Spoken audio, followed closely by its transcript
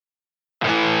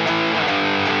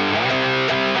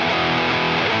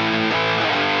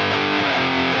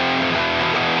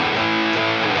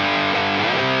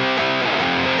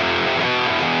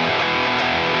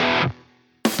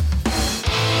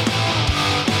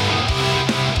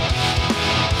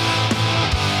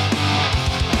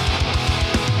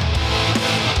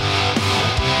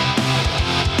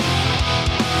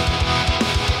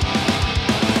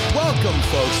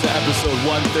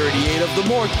138 of the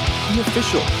more the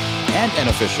official and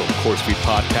unofficial Course Feed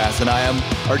podcast. And I am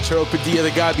Arturo Padilla,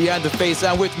 the guy behind the face.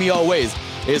 And with me always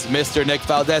is Mr. Nick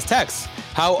Valdez. Tex,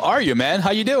 how are you, man?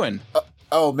 How you doing?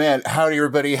 Oh man, howdy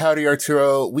everybody, howdy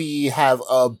Arturo. We have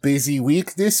a busy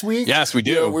week this week. Yes, we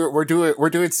do. You know, we're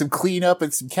doing some cleanup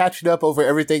and some catching up over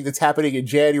everything that's happening in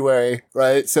January,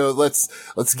 right? So let's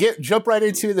jump right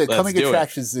into the coming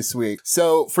attractions this week.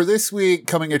 So for this week,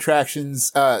 coming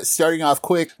attractions, starting off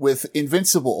quick with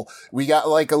Invincible. We got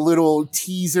like a little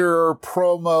teaser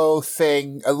promo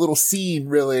thing, a little scene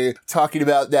really talking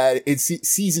about that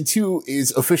season 2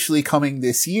 is officially coming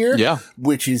this year. Yeah.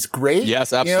 Which is great.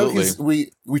 Yes, absolutely. You know,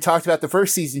 we talked about the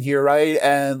first season here, right?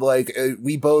 And like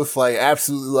we both like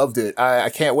absolutely loved it.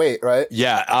 I can't wait, right?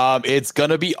 Yeah, it's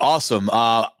gonna be awesome.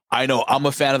 I know I'm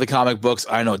a fan of the comic books.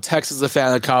 I know Tex is a fan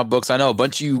of the comic books. I know a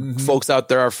bunch of you folks out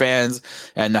there are fans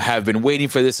and have been waiting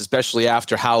for this, especially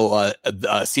after how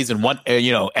season 1,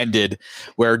 ended.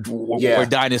 We're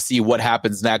dying to see what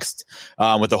happens next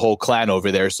with the whole clan over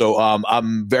there. So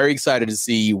I'm very excited to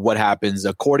see what happens.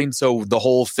 According to the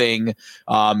whole thing,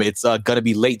 it's going to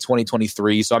be late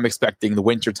 2023. So I'm expecting the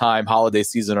wintertime holiday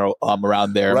season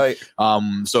around there. Right.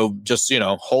 So just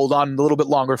hold on a little bit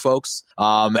longer, folks,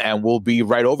 and we'll be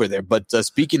right over there. But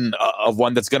speaking of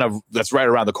one that's right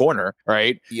around the corner,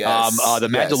 right? Yes. The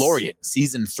Mandalorian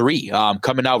season 3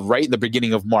 coming out right in the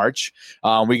beginning of March.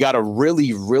 We got a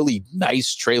really, really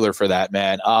nice trailer for that,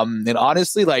 man. And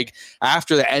honestly, like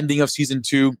after the ending of season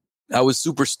 2, I was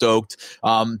super stoked.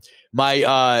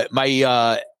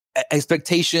 My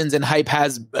expectations and hype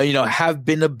have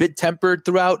been a bit tempered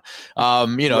throughout,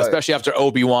 right. Especially after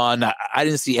Obi-Wan. I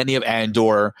didn't see any of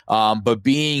Andor, but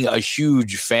being a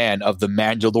huge fan of the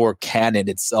Mandalore canon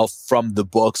itself from the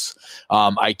books,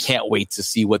 I can't wait to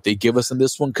see what they give us in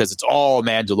this one, because it's all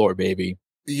Mandalore, baby.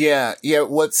 Yeah.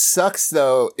 What sucks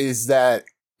though is that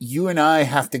you and I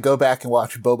have to go back and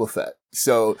watch Boba Fett.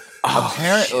 So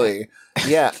apparently,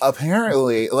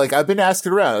 like I've been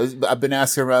asking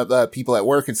around people at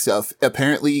work and stuff.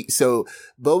 Apparently, so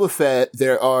Boba Fett,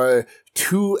 there are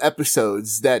 2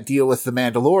 episodes that deal with the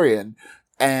Mandalorian,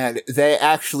 and they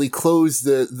actually close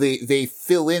they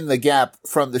fill in the gap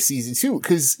from the season 2.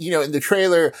 Cause, in the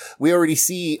trailer, we already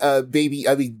see,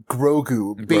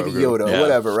 Grogu, Baby Yoda,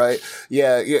 whatever, right?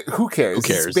 Yeah. Who cares? Who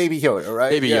cares? It's Baby Yoda,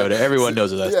 right? Baby Yoda. Everyone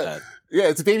knows that's that. Yeah,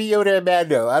 it's Baby Yoda and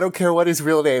Mando. I don't care what his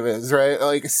real name is, right?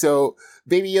 Like, so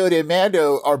Baby Yoda and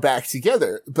Mando are back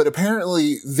together, but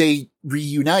apparently they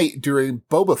reunite during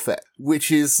Boba Fett, which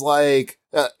is like,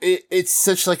 it's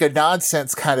such like a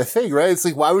nonsense kind of thing, right? It's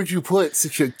like, why would you put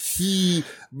such a key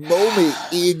moment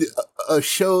in a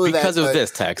show because of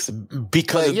this, Tex?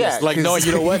 Because of this. Like, no,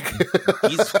 you know what?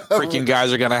 These freaking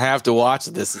guys are going to have to watch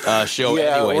this show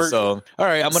anyway. So, all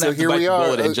right, I'm going to have to bite the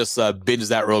bullet and just binge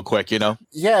that real quick,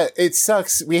 Yeah, it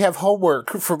sucks. We have homework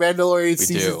for Mandalorian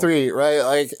season 3, right?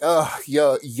 Like,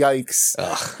 yikes.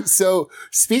 Ugh. So,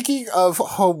 speaking of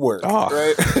homework,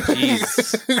 right?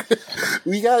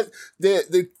 We got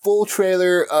the full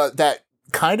trailer that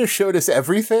kind of showed us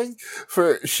everything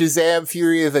for Shazam!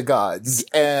 Fury of the Gods.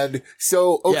 And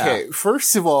so,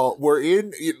 first of all,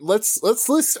 let's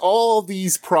list all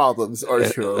these problems,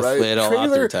 Arturo, right? Lay it all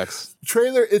out there, Tex.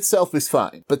 Trailer itself is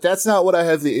fine, but that's not what I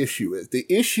have the issue with. The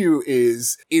issue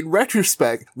is, in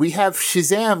retrospect, we have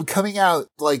Shazam coming out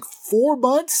like 4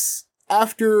 months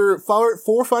after 4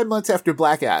 or 5 months after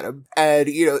Black Adam, and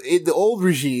in the old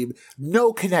regime,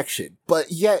 no connection, but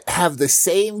yet have the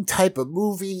same type of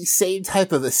movie, same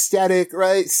type of aesthetic,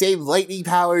 right? Same lightning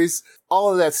powers, all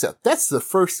of that stuff. That's the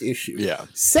first issue. Yeah.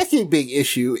 Second big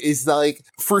issue is like,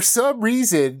 for some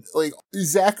reason, like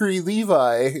Zachary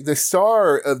Levi, the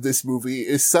star of this movie,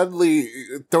 is suddenly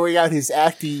throwing out his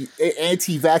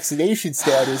anti-vaccination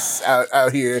status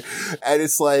out here. And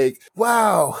it's like,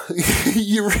 wow,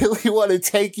 you really want to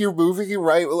take your movie,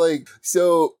 right? Like,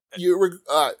 so you were,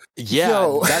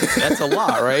 that's a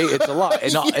lot, right? It's a lot.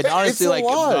 And honestly, like,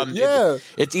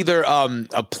 it's either,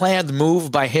 a planned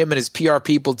move by him and his PR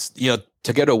people,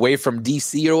 to get away from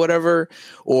DC or whatever,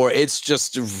 or it's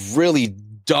just really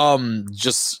dumb,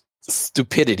 just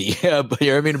stupidity. You know what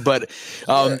I mean? But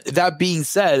that being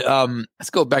said, let's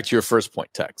go back to your first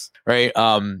point, Tex, right?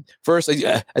 First,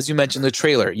 as you mentioned, the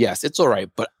trailer, yes, it's all right,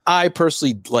 but I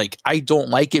personally, I don't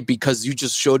like it because you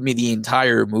just showed me the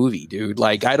entire movie, dude.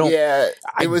 Like, I don't. Yeah,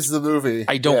 it was the movie.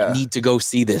 I don't need to go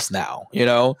see this now,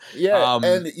 Yeah,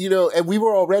 and we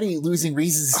were already losing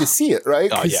reasons to see it,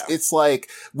 right? Because it's like,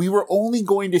 we were only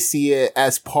going to see it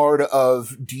as part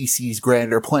of DC's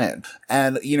grander plan.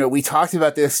 And, we talked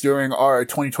about this during during our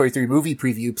 2023 movie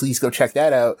preview. Please go check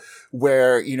that out.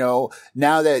 Where, you know,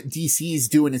 now that DC is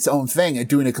doing its own thing and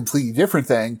doing a completely different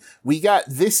thing, we got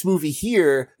this movie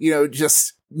here, you know,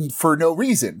 just for no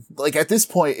reason. Like at this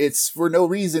point, it's for no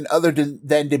reason other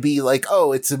than to be like,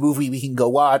 oh, it's a movie we can go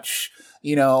watch,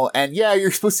 you know, and yeah, you're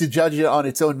supposed to judge it on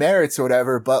its own merits or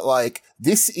whatever, but like,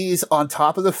 this is on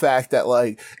top of the fact that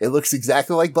like, it looks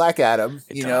exactly like Black Adam,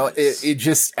 you know, it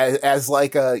just as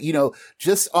like a, you know,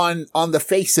 just on the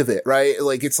face of it, right?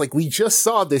 Like, it's like, we just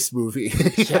saw this movie.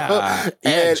 Yeah.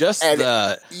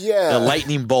 The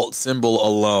lightning bolt symbol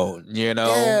alone, you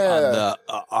know,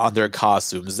 on their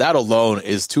costumes, that alone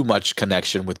is too much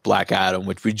connection with Black Adam,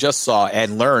 which we just saw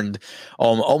and learned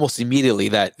almost immediately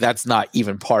that that's not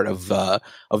even part of the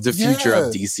future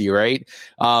of DC, right?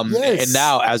 And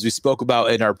now, as we spoke about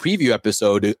in our preview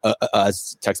episode,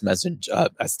 as Tex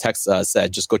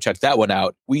said, just go check that one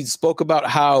out. We spoke about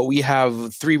how we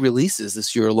have 3 releases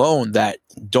this year alone that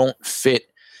don't fit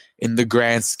in the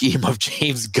grand scheme of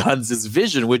James Gunn's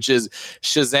vision, which is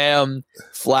Shazam,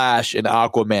 Flash, and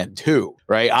Aquaman 2,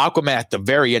 right? Aquaman at the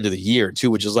very end of the year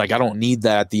too, which is like, I don't need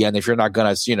that at the end if you're not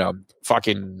gonna, you know,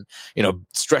 fucking, you know,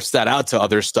 stretch that out to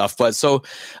other stuff. But so,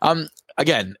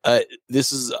 again,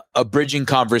 this is a bridging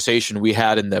conversation we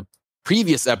had in the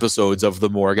previous episodes of The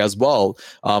Morgue as well,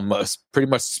 pretty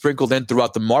much sprinkled in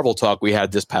throughout the Marvel talk we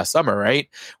had this past summer, right?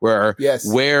 Where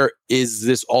is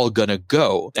this all gonna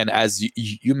go? And as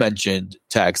you mentioned,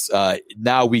 Tex,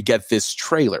 now we get this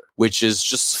trailer, which is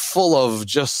just full of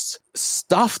just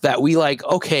stuff that we like,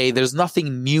 okay, there's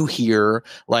nothing new here.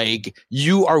 Like,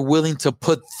 you are willing to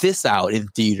put this out in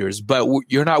theaters, but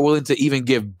you're not willing to even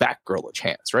give Batgirl a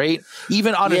chance, right?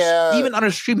 Even on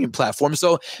a streaming platform.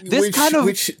 So this it's kind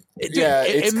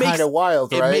of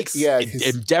wild, right?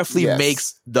 It definitely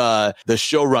makes the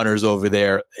showrunners over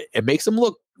there, it makes them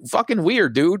look fucking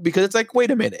weird, dude, because it's like, wait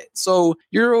a minute. So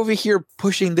you're over here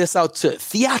pushing this out to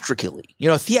theatrically,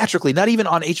 not even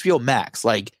on HBO Max.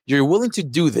 Like, you're willing to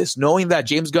do this knowing that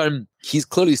James Gunn, he's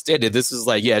clearly stated this is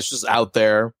like, it's just out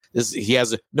there. He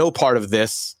has no part of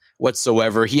this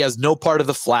whatsoever. He has no part of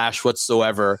the Flash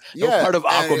whatsoever. No part of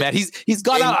Aquaman. He's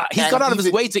gone out of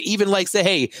his way to even like say,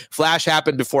 hey, Flash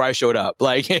happened before I showed up.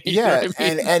 Like, you know what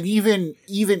I mean? and even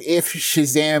if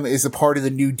Shazam is a part of the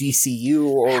new DCU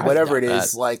or whatever it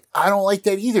is, like, I don't like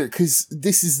that either, because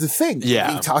this is the thing.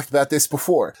 Yeah. We talked about this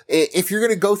before. If you're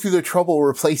gonna go through the trouble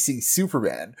replacing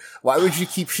Superman, why would you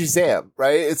keep Shazam,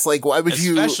 right? It's like, why would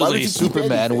you Especially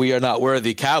Superman, we are not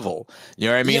worthy Cavill. You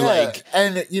know what I mean? Like,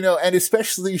 and you know, and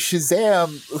especially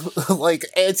Shazam, like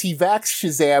anti-vax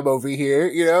Shazam over here,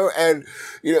 you know, and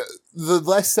you know, the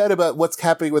less said about what's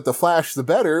happening with the Flash, the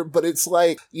better. But it's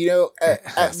like, you know,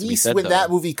 at least when that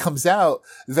movie comes out,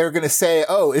 they're gonna say,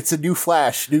 "Oh, it's a new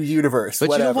Flash, new universe." But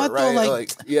whatever, you know what, right? Though,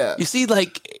 like, you see,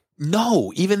 like.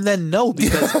 No, even then, no,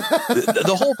 because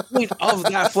the whole point of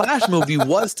that Flash movie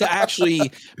was to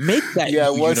actually make that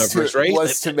universe, right?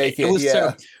 Was to make it,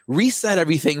 to reset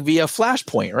everything via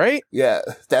Flashpoint, right? Yeah,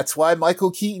 that's why Michael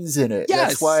Keaton's in it.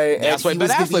 Yes, that's why Ben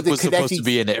Affleck was supposed to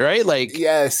be in it, right? Like,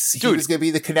 yes, he was going to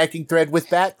be the connecting thread with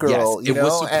Batgirl. Yes, it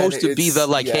was supposed to be the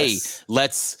like, hey,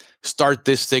 let's start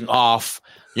this thing off,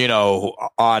 you know,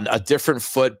 on a different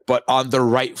foot, but on the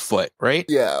right foot, right?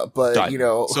 Yeah, but Done. You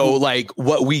know, so like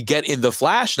what we get in the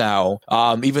Flash now,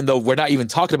 even though we're not even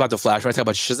talking about the Flash, we're talking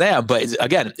about Shazam, but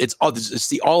it's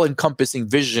the all-encompassing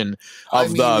vision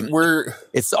of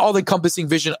it's the all-encompassing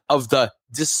vision of the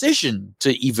decision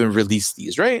to even release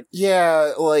these, right?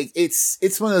 Yeah, like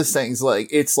it's one of those things, like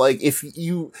it's like if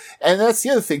you, and that's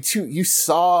the other thing too, you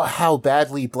saw how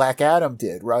badly Black Adam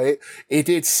did, right? It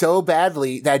did so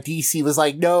badly that DC was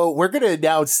like, no, we're gonna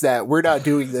announce that we're not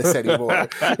doing this anymore.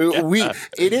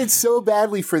 It did so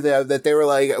badly for them that they were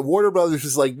like, Warner Brothers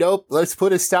was like, nope, let's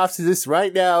put a stop to this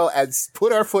right now and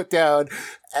put our foot down.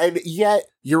 And yet,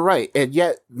 you're right. And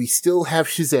yet, we still have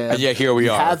Shazam. And yet, here we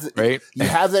are, right? You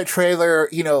have that trailer,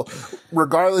 you know,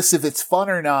 regardless if it's fun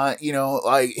or not, you know,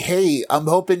 like, hey, I'm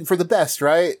hoping for the best,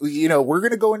 right? You know, we're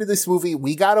going to go into this movie.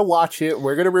 We got to watch it.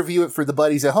 We're going to review it for the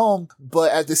buddies at home.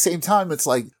 But at the same time, it's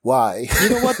like, why? You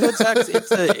know what, though, Tex?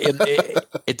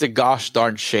 It's a gosh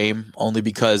darn shame, only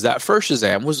because that first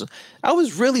Shazam was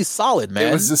really solid, man.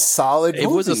 It was a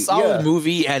solid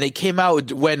movie, and it came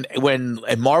out when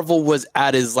Marvel was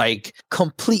at his like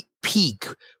complete peak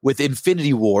with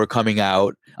Infinity War coming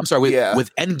out. I'm sorry,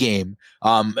 with Endgame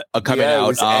coming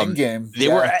out. Endgame. They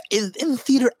were in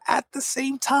theater at the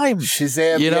same time.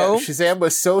 Shazam, Shazam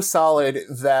was so solid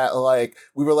that like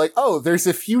we were like, oh, there's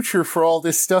a future for all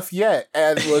this stuff yet,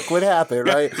 and look what happened,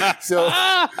 right? So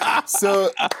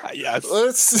yes,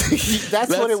 that's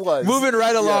what it was. Moving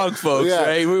right along, folks. Yeah.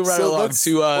 Right, moving right along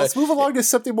to let's move along to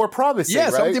something more promising. Yeah,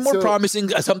 right? something more promising,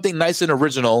 something nice and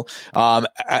original.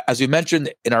 As we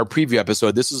mentioned in our preview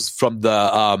episode, this is from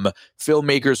the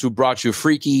filmmakers who brought you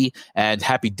Freaky and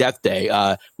Happy Death Day.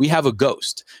 We have a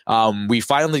ghost. We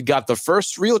finally got the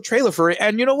first real trailer for it,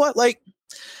 and you know what? Like,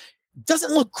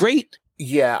 doesn't look great.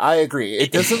 Yeah, I agree.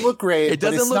 It doesn't look great. It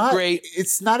doesn't look great.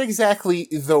 It's not exactly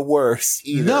the worst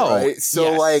either. No, right?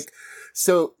 So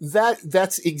So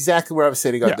that's exactly where I'm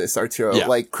sitting on this, Arturo. Yeah.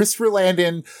 Like Christopher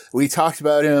Landon, we talked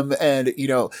about him, and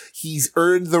he's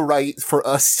earned the right for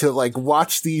us to like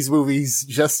watch these movies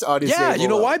just on his name. Yeah, you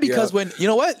know why? Because when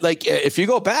like if you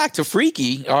go back to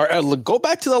Freaky or go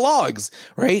back to the logs,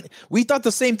 right? We thought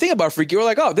the same thing about Freaky. We're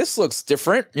like, oh, this looks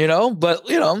different, but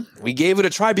we gave it a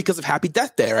try because of Happy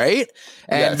Death Day, right?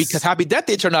 And because Happy Death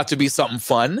Day turned out to be something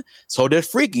fun, so did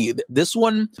Freaky. This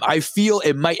one, I feel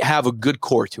it might have a good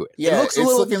core to it. Yeah. It's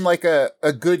looking like a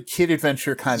good kid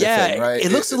adventure kind of thing, right?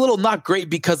 It looks a little not great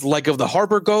because like of the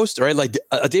Harbor ghost, right? Like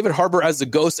David Harbour as the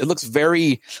ghost, it looks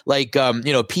very like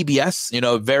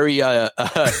PBS, very a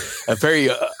very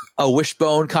a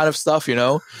Wishbone kind of stuff,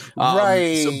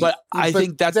 right? But I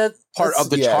think that's part of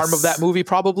the charm of that movie,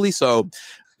 probably. So,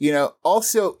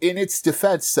 also in its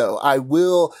defense, though,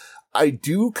 I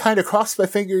do kind of cross my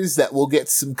fingers that we'll get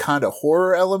some kind of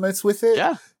horror elements with it.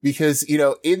 Yeah. Because,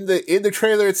 in the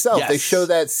trailer itself, they show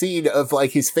that scene of like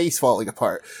his face falling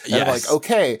apart. And I'm like,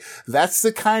 okay, that's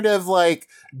the kind of like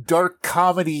dark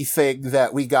comedy thing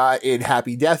that we got in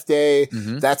Happy Death Day.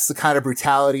 Mm-hmm. That's the kind of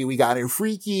brutality we got in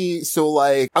Freaky. So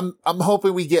like, I'm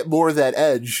hoping we get more of that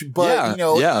edge. But,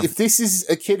 if this is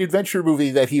a kid adventure movie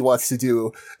that he wants to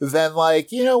do, then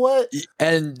like, you know what?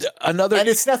 And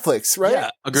it's Netflix, right?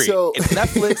 Yeah, agree. So it's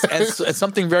Netflix. and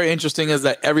something very interesting is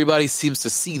that everybody seems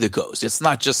to see the ghost. It's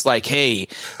not just like, hey,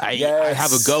 I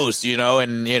have a ghost, and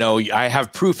I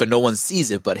have proof and no one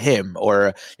sees it but him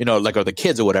or or the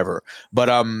kids or whatever. But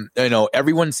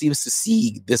everyone seems to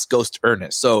see this ghost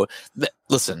Ernest. So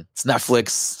listen, it's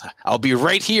Netflix. I'll be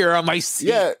right here on my seat.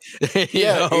 Watching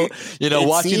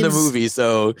the movie.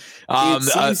 So it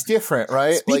seems different,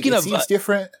 right? Speaking of seems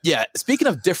different. Yeah, speaking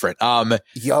of different.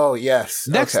 Yes.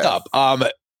 Next up,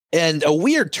 and a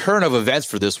weird turn of events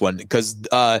for this one, because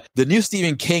the new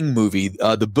Stephen King movie,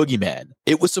 The Boogeyman,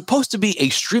 it was supposed to be a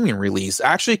streaming release,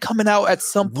 actually coming out at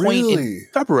some point in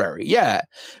February. Yeah.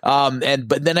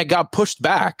 But then it got pushed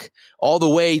back all the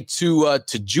way to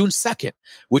June 2nd,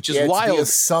 which is wild.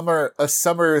 A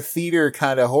summer theater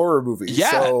kind of horror movie.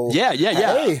 Yeah. So,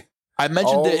 Hey. I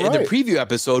mentioned it in the preview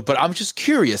episode, but I'm just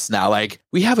curious now. Like,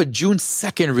 we have a June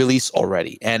 2nd release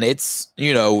already, and it's,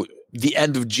 the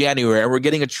end of January, and we're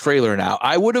getting a trailer now.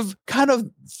 I would have kind of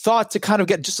thought to kind of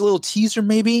get just a little teaser,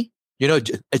 maybe,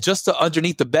 just the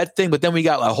underneath the bed thing, but then we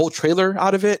got a whole trailer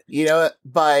out of it.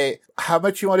 By how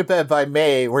much you want to bet by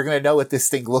May, we're going to know what this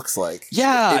thing looks like.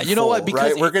 Yeah. You know what?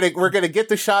 Because we're going to get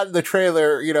the shot in the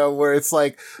trailer, where it's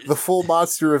like the full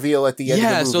monster reveal at the end of the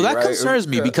movie. Yeah. So that concerns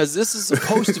me because this is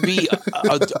supposed to be,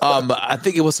 I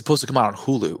think it was supposed to come out on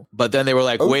Hulu, but then they were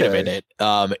like, wait a minute.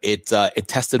 It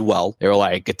tested well. They were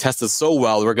like, it tested so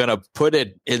well, we're going to put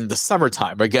it in the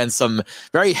summertime against some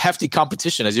very hefty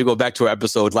competition. As you go back to our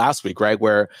episode last week, right?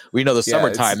 Where we know the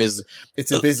summertime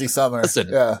it's a busy summer.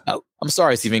 Listen, I'm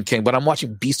sorry, Stephen King, but I'm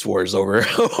watching Beast Wars over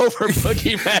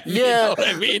Boogeyman. Yeah, you know what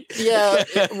I mean? Yeah,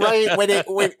 right.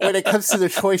 When it comes to the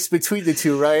choice between the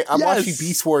two, right? I'm watching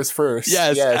Beast Wars first.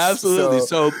 Yes, absolutely.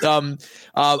 So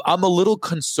I'm a little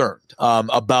concerned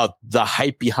about the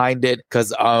hype behind it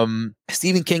because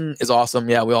Stephen King is awesome.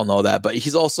 Yeah, we all know that, but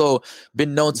he's also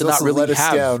been known to not really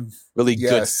have really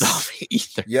good stuff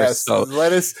either. Yes, so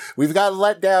we've got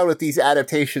let down with these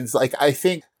adaptations. Like, I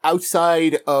think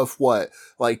outside of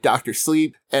Dr.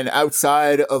 Sleep and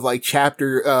outside of like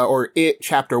chapter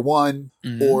 1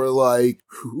 or like,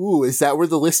 is that where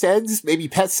the list ends? Maybe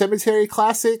Pet Sematary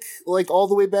Classic, like all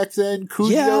the way back then.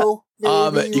 Cujo,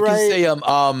 maybe, you can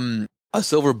say A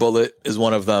Silver Bullet is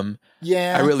one of them.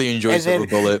 Yeah, I really enjoy Silver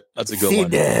Bullet. That's a good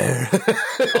one.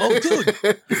 Oh,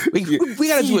 dude, we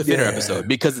got to do a Thinner episode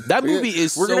because that movie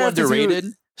is so underrated.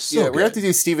 We're gonna have to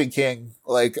do Stephen King.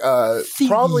 Like,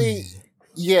 probably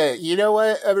Yeah, you know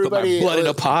what, everybody? Put my blood in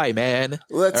a pie, man.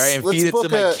 Let's, all right, and let's feed it to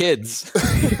my kids.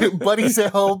 Buddies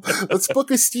at home. Let's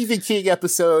book a Stephen King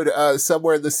episode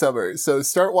somewhere in the summer. So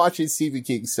start watching Stephen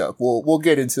King stuff. We'll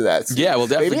get into that. So yeah, we'll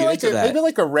definitely get into that. Maybe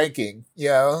like a ranking.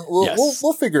 Yeah,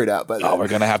 we'll figure it out. By then. We're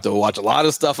gonna have to watch a lot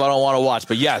of stuff I don't want to watch,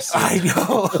 but yes, I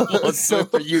know. Let's do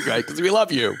it for you guys because we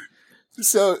love you.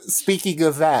 So speaking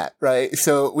of that, right?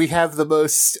 So we have the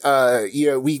most,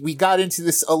 we got into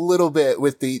this a little bit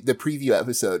with the preview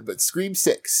episode, but Scream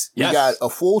 6, we got a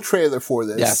full trailer for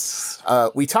this. Yes.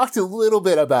 We talked a little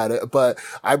bit about it, but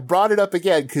I brought it up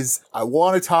again because I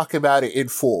want to talk about it in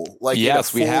full. Like,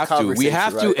 yes, we have to. We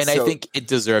have to. Right? And I think it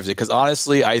deserves it because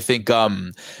honestly, I think,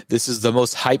 this is the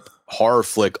most hype horror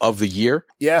flick of the year.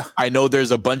 Yeah. I know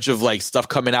there's a bunch of like stuff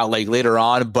coming out like later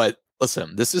on, but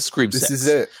listen, this is Scream 6. This is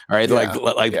it. All right.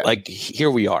 Yeah. Like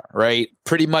here we are, right?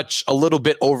 Pretty much a little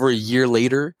bit over a year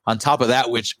later on top of that,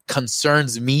 which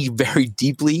concerns me very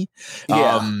deeply.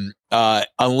 Yeah.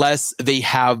 Unless they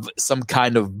have some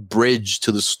kind of bridge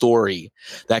to the story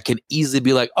that can easily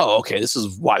be like, oh, okay, this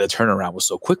is why the turnaround was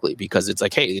so quickly because it's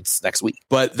like, hey, it's next week.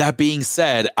 But that being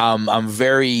said, I'm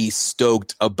very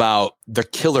stoked about the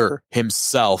killer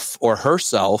himself or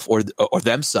herself or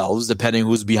themselves, depending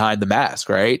who's behind the mask,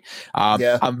 right?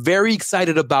 I'm very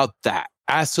excited about that.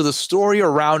 As to the story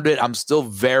around it, I'm still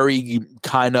very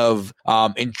kind of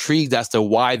intrigued as to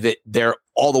why they're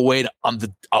all the way on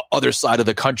the other side of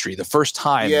the country. The first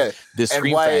time this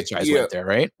Scream franchise went there,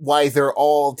 right? Why they're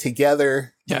all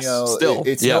together. Yes,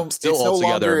 it's all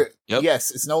together.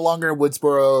 Yes, it's no longer in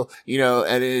Woodsboro,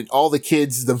 all the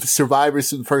kids, the survivors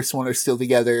from the first one are still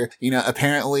together.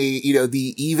 Apparently,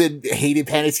 the even hated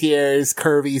Panettiere,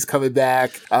 Curvy's coming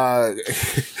back.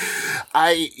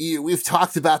 We've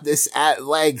talked about this at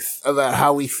length about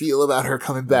how we feel about her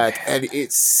coming back, and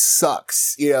it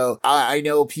sucks. I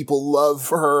know people love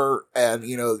her, and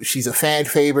she's a fan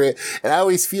favorite, and I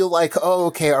always feel like, oh,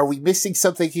 okay, are we missing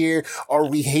something here? Are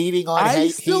we hating on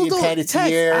hated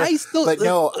Panettiere? But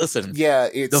no, listen, yeah,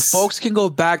 the folks can go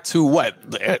back to what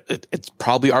it's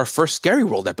probably our first Scary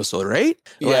World episode, right?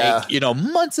 Yeah, like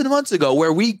months and months ago,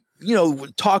 where we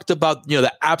talked about,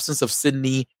 the absence of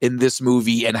Sydney in this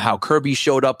movie and how Kirby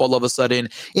showed up all of a sudden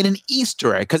in an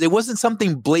Easter egg. Cause it wasn't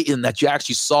something blatant that you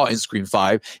actually saw in Scream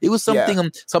 5. It was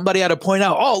something somebody had to point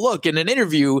out. Oh, look, in an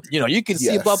interview, you can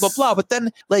see blah, blah, blah. But then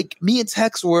like me and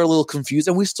Tex were a little confused,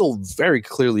 and we still very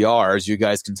clearly are, as you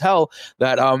guys can tell,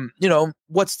 that,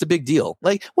 what's the big deal?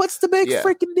 Like, what's the big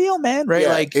freaking deal, man? Right?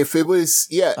 Yeah. Like, if it was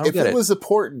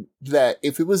important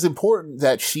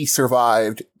that she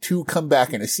survived to come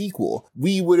back in a sequel,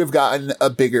 we would have gotten a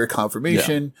bigger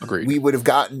confirmation. Yeah, agreed. We would have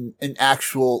gotten an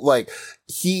actual, they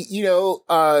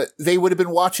would have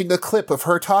been watching a clip of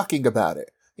her talking about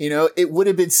it. It would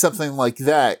have been something like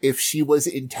that if she was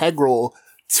integral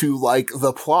to like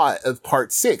the plot of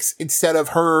part 6, instead of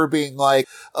her being like,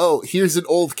 oh, here's an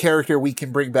old character we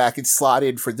can bring back and slot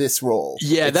in for this role.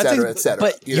 Yeah, et cetera, et cetera.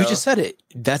 But you just said it.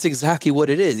 That's exactly what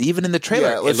it is. Even in the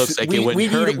trailer, it looks like we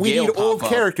need old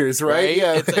characters, right?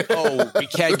 Yeah, it's like, oh, we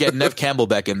can't get Neve Campbell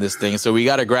back in this thing, so we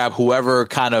got to grab whoever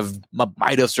kind of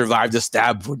might have survived a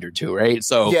stab wound or two, right?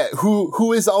 So yeah,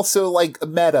 who is also like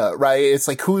meta, right? It's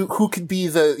like who could be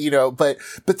the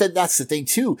but then that's the thing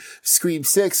too. Scream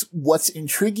 6. What's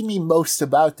intriguing me most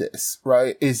about this,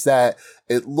 right, is that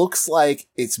it looks like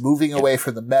it's moving away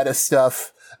from the meta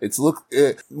stuff.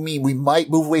 We might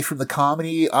move away from the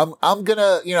comedy. I'm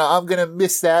gonna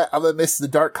miss that. I'm gonna miss the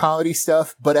dark comedy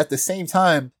stuff. But at the same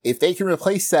time, if they can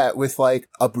replace that with like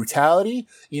a brutality,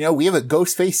 we have a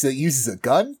Ghostface that uses a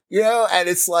gun, and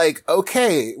it's like,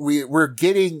 okay, we're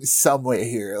getting somewhere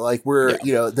here. Like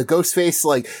the Ghostface,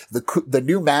 like the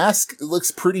new mask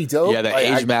looks pretty dope. Yeah, the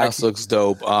age mask looks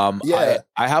dope.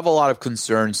 I have a lot of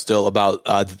concerns still about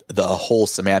the whole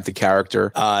Samantha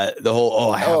character. The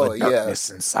whole I have a darkness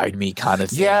inside me kind of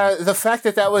thing. Yeah, the fact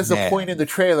that was a point in the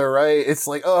trailer, right? It's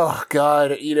like, oh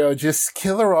god, just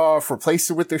kill her off, replace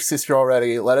her with their sister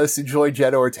already. Let us enjoy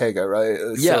Jenna Ortega, right?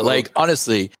 Yeah, like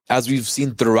honestly, as we've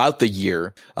seen throughout the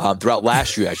year, throughout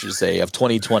last year, I should say, of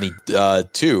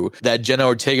 2022, that Jenna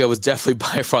Ortega was definitely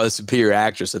by far the superior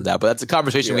actress in that. But that's a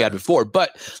conversation we had before.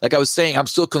 But like I was saying, I'm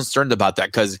still concerned about that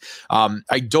because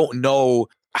I don't know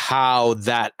how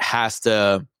that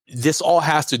this all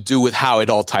has to do with how it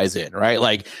all ties in, right?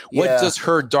 Like, what does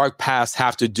her dark past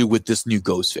have to do with this new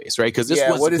Ghostface, right? Because this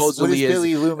what does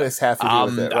Billy Loomis have to do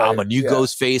with it? Right? I'm a new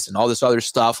Ghostface and all this other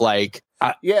stuff. Like,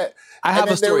 I have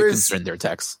a story concern there,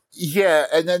 Tex. Yeah,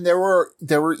 and then there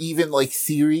were even like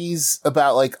theories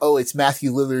about like, oh, it's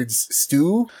Matthew Lillard's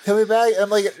Stu coming back. I'm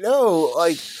like, no,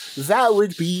 like that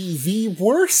would be the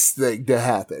worst thing to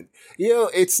happen.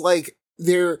 It's like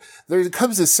there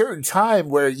comes a certain time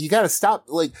where you got to stop.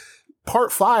 Like,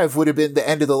 Part 5 would have been the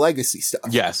end of the legacy stuff.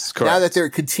 Yes, correct. Now that they're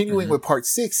continuing with Part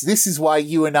 6, this is why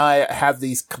you and I have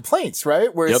these complaints,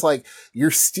 right? Where it's like,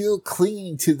 you're still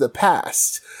clinging to the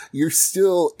past. You're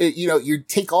still, you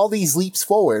take all these leaps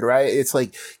forward, right? It's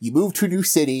like, you move to a new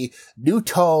city, new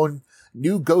tone,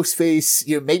 new Ghostface,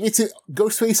 maybe it's a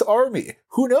Ghostface army.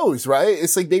 Who knows, right?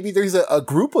 It's like, maybe there's a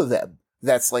group of them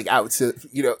that's like out to,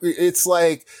 it's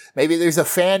like, maybe there's a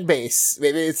fan base.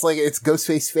 Maybe it's like, it's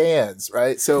Ghostface fans,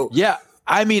 right? So, yeah.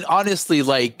 I mean, honestly,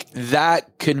 like,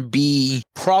 that can be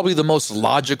probably the most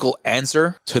logical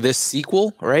answer to this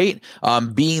sequel, right?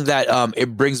 Being that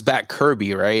it brings back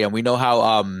Kirby, right? And we know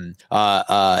how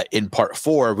in Part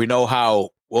 4, we know how,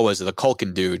 what was it, the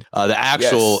Culkin dude, the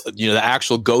actual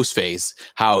Ghostface,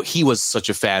 how he was such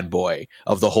a fanboy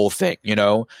of the whole thing,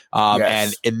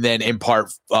 and then in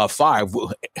Part 5,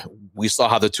 we saw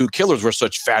how the two killers were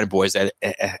such fanboys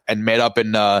and met up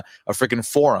in a freaking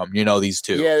forum, these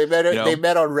two. Yeah, they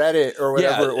met on Reddit or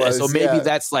whatever it was. So maybe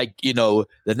that's like, the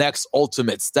next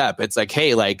ultimate step. It's like,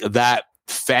 hey, like that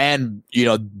fan,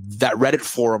 that Reddit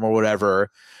forum or whatever,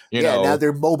 now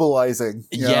they're mobilizing.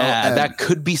 That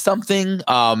could be something.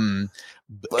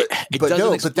 It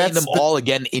doesn't explain them all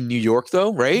again in New York,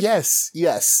 though, right?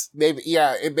 Yes. Maybe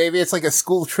it's like a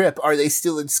school trip. Are they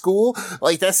still in school?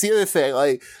 Like, that's the other thing.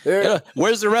 Like,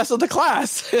 where's the rest of the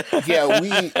class?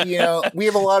 we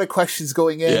have a lot of questions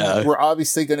going in. Yeah. We're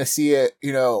obviously going to see it.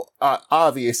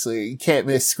 Obviously, you can't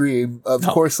miss Scream. Of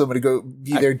course, I'm going to go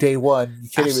be there day one. You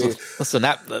kidding me? Listen,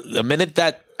 the minute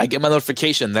that I get my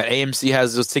notification that AMC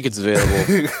has those tickets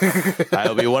available,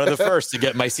 I'll be one of the first to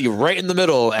get my seat right in the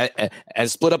middle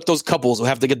and split up those couples who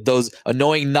have to get those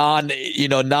annoying non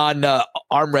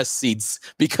armrest seats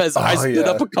because I split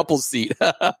up a couple's seat.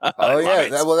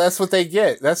 Well, that's what they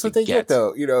get. That's what they get,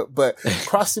 though. But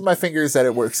crossing my fingers that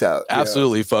it works out.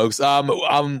 Absolutely, folks.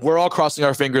 We're all crossing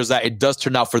our fingers that it does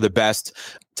turn out for the best.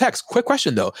 Tex, quick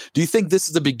question though: do you think this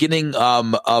is the beginning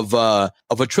of a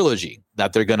trilogy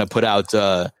that they're going to put out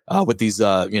with these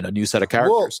new set of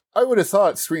characters? Well, I would have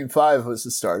thought Scream 5 was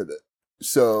the start of it.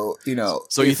 So,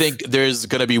 So you think there's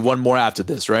going to be one more after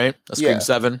this, right? A Scream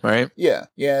 7, right? Yeah.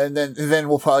 And then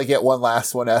we'll probably get one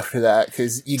last one after that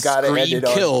because you got to end it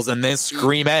on... Scream kills and then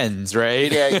Scream ends,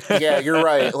 right? Yeah, you're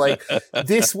right. Like,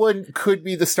 this one could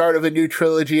be the start of a new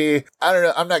trilogy. I don't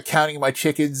know. I'm not counting my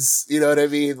chickens. You know what I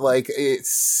mean? Like,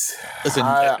 it's... Listen,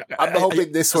 I'm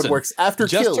hoping this one works after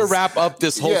just Kills. To wrap up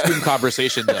this whole Scream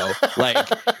conversation, though, like,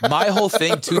 my whole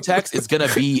thing, too, Tex, is going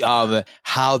to be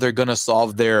how they're going to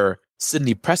solve their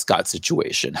Sidney Prescott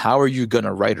situation. How are you going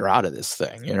to write her out of this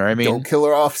thing? You know what I mean? Don't kill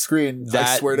her off screen.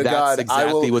 I swear to God. That's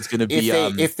exactly what's going to be.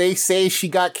 If they say she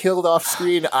got killed off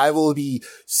screen, I will be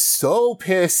so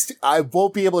pissed. I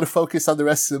won't be able to focus on the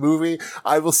rest of the movie.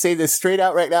 I will say this straight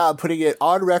out right now. I'm putting it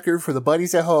on record for the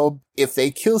buddies at home. If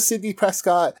they kill Sidney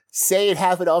Prescott, say it,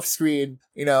 have it off screen,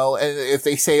 and if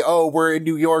they say, oh, we're in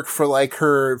New York for like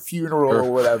her funeral or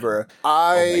whatever,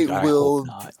 I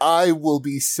will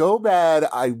be so mad.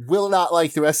 I will not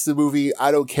like the rest of the movie.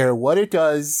 I don't care what it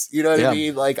does. You know what I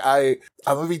mean? Like, I'm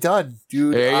gonna be done,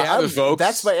 dude. There you have it, folks.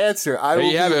 That's my answer. I will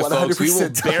be 100% We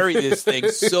will bury this thing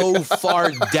so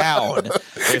far down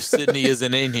if Sydney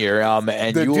isn't in here,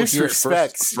 and you will hear it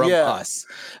first from us.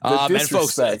 And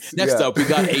folks, next up, we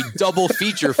got a double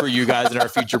feature for you guys in our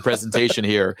feature presentation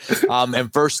here.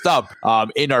 And first up,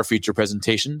 in our feature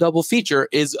presentation, double feature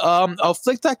is a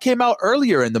flick that came out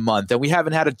earlier in the month, and we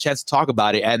haven't had a chance to talk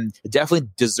about it, and it definitely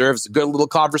deserves a good little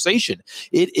conversation.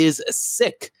 It is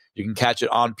Sick. You can catch it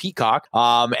on Peacock.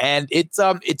 And it's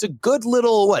a good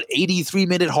little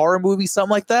 83-minute horror movie,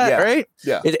 something like that, right?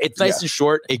 Yeah. It's nice and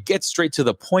short. It gets straight to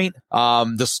the point.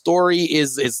 The story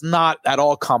is not at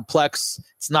all complex.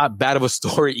 It's not bad of a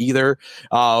story either.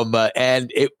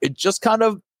 And it just kind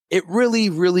of, it really,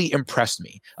 really impressed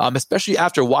me. Especially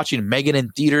after watching Megan in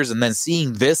theaters and then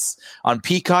seeing this on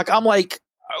Peacock. I'm like,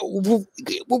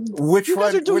 which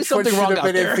one should have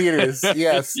been in theaters?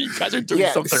 Yes, you guys are doing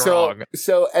something wrong.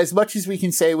 So, as much as we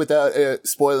can say without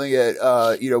spoiling it,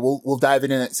 we'll dive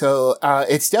into it. So,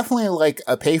 it's definitely like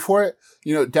a pay for it.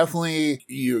 Definitely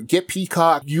you get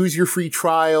Peacock, use your free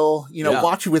trial,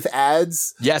 watch it with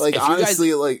ads. Yes. Like,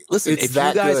 honestly, listen, if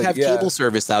you guys have cable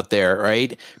service out there,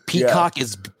 right? Peacock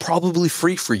is probably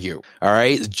free for you. All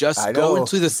right. Just go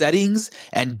into the settings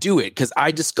and do it. Cause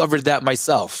I discovered that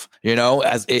myself,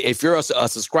 as if you're a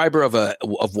subscriber of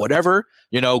whatever,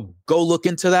 go look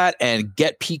into that and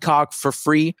get Peacock for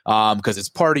free. Cause it's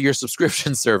part of your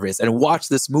subscription service, and watch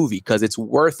this movie cause it's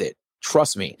worth it.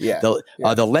 Trust me.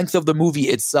 The length of the movie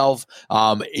itself,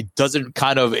 it doesn't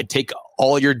it take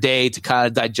all your day to kind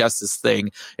of digest this thing.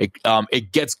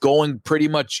 It gets going pretty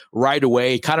much right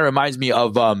away. It kind of reminds me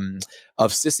of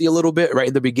Sissy a little bit right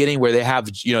in the beginning, where they have,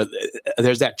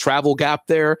 there's that travel gap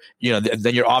there,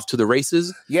 then you're off to the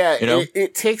races. Yeah.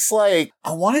 It takes like,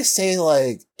 I want to say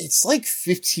like, it's like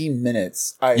 15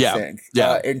 minutes, I think,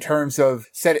 in terms of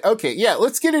setting. Okay. Yeah.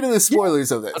 Let's get into the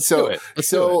spoilers of it. Let's do it.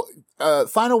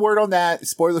 Final word on that,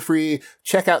 spoiler free,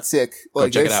 check out Sick.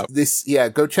 Like, go check it out.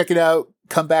 Go check it out.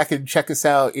 Come back and check us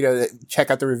out,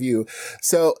 check out the review.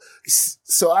 So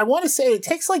I want to say it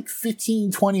takes like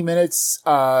 15, 20 minutes,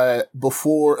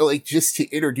 before, like, just to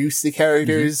introduce the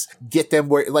characters, get them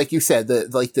where, like you said,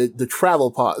 the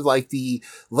travel part, like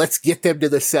let's get them to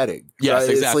the setting. Yes,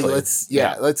 right? exactly. It's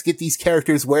like, let's get these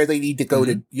characters where they need to go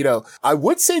to, I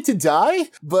would say to die,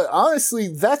 but honestly,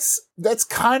 that's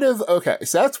kind of, okay.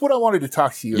 So that's what I wanted to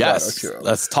talk to you about. Yes,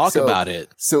 let's talk about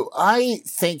it. So I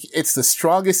think it's the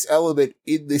strongest element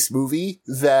in this movie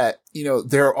that,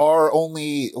 there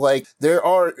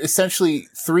are essentially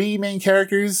three main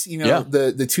characters,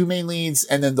 the two main leads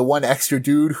and then the one extra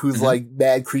dude who's like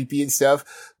mad creepy and stuff.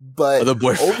 But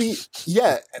only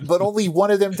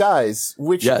one of them dies,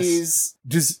 which is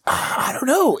just, I don't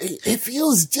know. It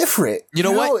feels different. You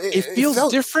know what? It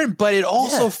feels different, but it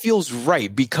also feels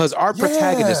right, because our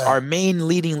protagonists, our main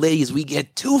leading ladies, we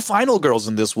get two final girls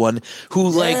in this one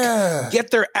who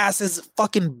get their asses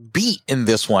fucking beat in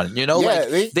this one.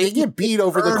 They get beat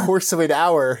over the course of an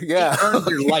hour. Yeah. They earned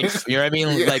their life. You know what I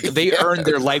mean? Like, they earned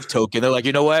their life token. They're like,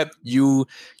 you know what? You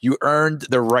earned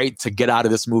the right to get out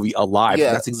of this movie alive.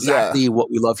 Yeah. That's exactly what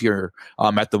we love here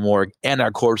at the morgue and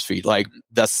our corpse feed. Like,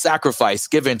 the sacrifice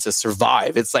given to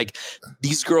survive. It's like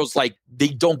these girls, like, they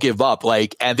don't give up.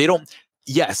 Like, and they don't.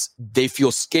 Yes, they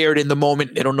feel scared in the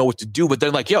moment. They don't know what to do, but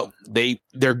they're like,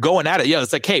 they're going at it.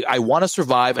 It's like, hey, I want to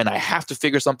survive and I have to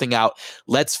figure something out.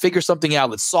 Let's figure something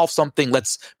out. Let's solve something.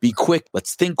 Let's be quick.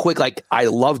 Let's think quick. Like, I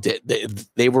loved it.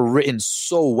 They were written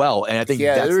so well. And I think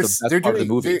that's the best part of the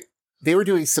movie. They were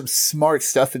doing some smart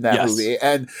stuff in that movie.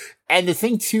 And the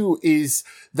thing too is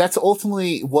that's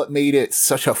ultimately what made it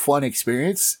such a fun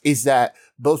experience, is that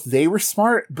both they were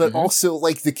smart, but also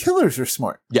like the killers are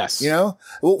smart. Yes.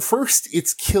 Well, first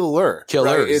it's killers.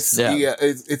 Right?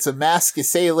 It's a masked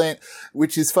assailant,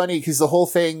 which is funny because the whole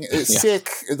thing is Sick.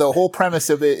 The whole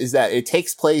premise of it is that it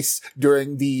takes place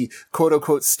during the quote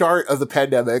unquote start of the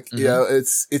pandemic.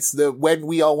 It's when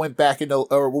we all went back into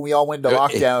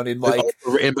lockdown in like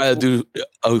written by the dude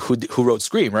who wrote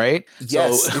Scream, right?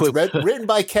 Yes. So, it's written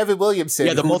by Kevin Williamson.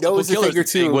 Yeah, the multiple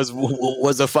killers thing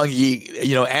was a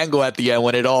funky, angle at the end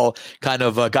when it all kind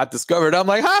of got discovered. I'm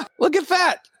like, look at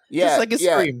that. Just like a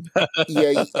Scream.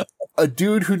 A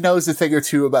dude who knows a thing or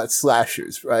two about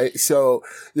slashers, right? So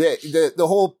the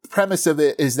whole premise of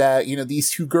it is that,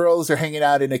 these two girls are hanging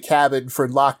out in a cabin for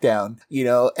lockdown,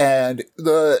 and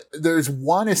there's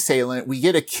one assailant. We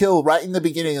get a kill right in the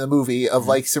beginning of the movie of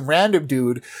like some random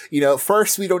dude.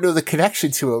 First we don't know the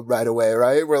connection to him right away,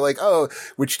 right? We're like,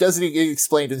 which doesn't get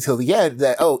explained until the end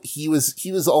that, he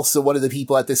was also one of the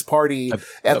people at this party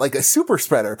at like a super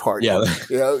spreader party.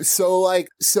 Yeah. So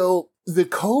the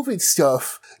COVID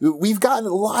stuff, we've gotten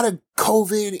a lot of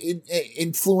COVID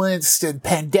influenced and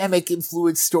pandemic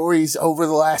influenced stories over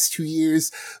the last 2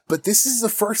 years, but this is the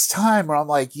first time where I'm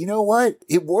like, you know what?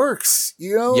 It works.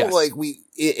 Like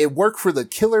it worked for the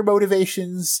killer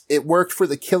motivations. It worked for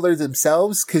the killer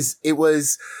themselves because it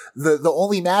was the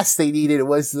only mask they needed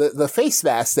was the face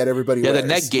mask that everybody wears. The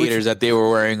neck gaiters that they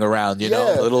were wearing around,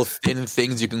 little thin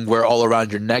things you can wear all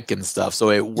around your neck and stuff.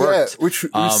 So it worked. Yeah, which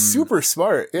was super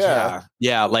smart. Yeah.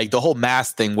 Like the whole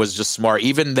mask thing was just smart.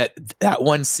 Even that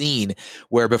one scene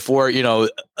where before,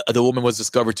 the woman was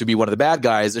discovered to be one of the bad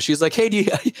guys, she's like, hey,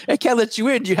 I can't let you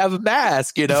in. Do you have a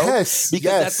mask? Because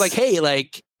that's like, hey,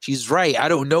 like, she's right. I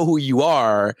don't know who you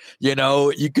are. You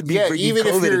could be bringing even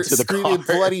COVID if you're into the screaming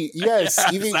car. bloody,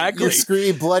 even you're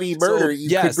screaming bloody murder.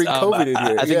 You could bring COVID in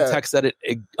here. I think Tex said it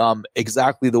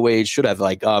exactly the way it should have.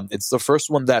 Like, it's the first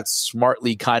one that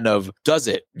smartly kind of does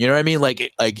it. You know what I mean?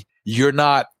 Like you're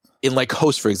not in like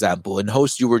Host, for example. In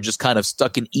Host, you were just kind of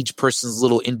stuck in each person's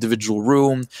little individual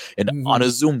room and on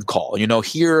a Zoom call.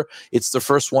 Here, it's the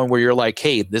first one where you're like,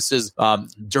 hey, this is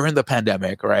during the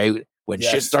pandemic, right? When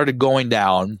shit started going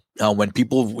down, when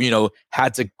people,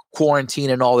 had to quarantine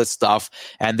and all this stuff,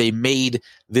 and they made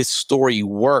this story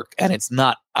work, and it's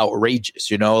not outrageous,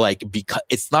 because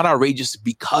it's not outrageous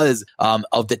because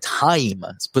of the time,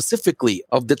 specifically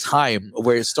of the time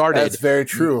where it started. That's very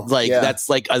true. That's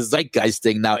like a zeitgeist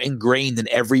thing now, ingrained in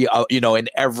every,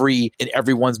 in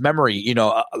everyone's memory,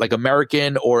 like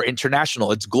American or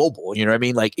international. It's global. You know what I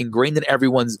mean? Like ingrained in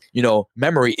everyone's,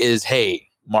 memory is, hey,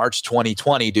 March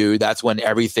 2020, dude, that's when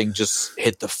everything just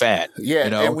hit the fan. Yeah,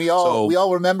 and we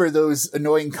all remember those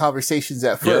annoying conversations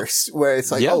at first, where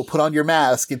it's like, oh, put on your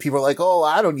mask, and people are like, oh,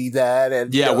 I don't need that.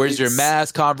 And where's your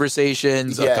mask?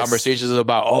 Conversations, conversations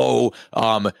about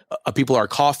people are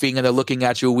coughing and they're looking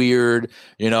at you weird,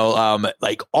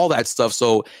 like all that stuff.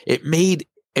 So it made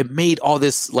all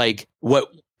this like what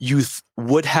you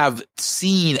would have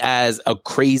seen as a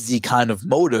crazy kind of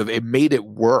motive. It made it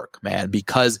work, man,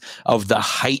 because of the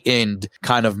heightened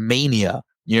kind of mania,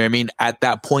 you know what I mean, at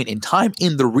that point in time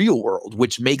in the real world,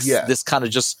 which makes this kind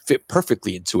of just fit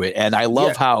perfectly into it. And I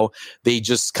love how they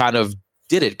just kind of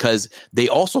did it, because they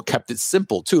also kept it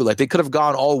simple too. Like they could have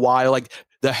gone all wild. Like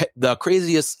the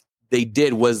craziest they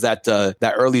did was that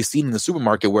early scene in the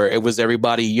supermarket where it was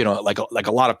everybody, like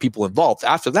a lot of people involved.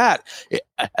 After that,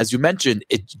 as you mentioned,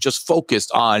 it just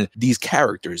focused on these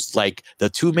characters, like the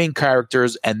two main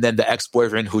characters, and then the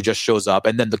ex-boyfriend who just shows up,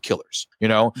 and then the killers.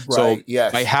 Right, so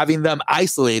by having them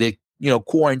isolated,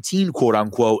 quarantine, quote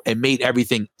unquote, and made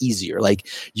everything easier. Like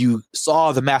you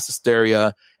saw the mass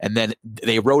hysteria, and then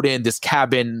they wrote in this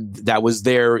cabin that was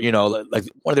there, like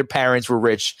one of their parents were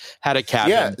rich, had a cabin.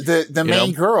 Yeah, the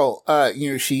main girl,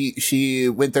 she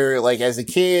went there like as a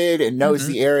kid and knows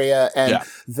the area, and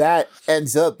that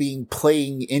ends up being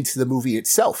playing into the movie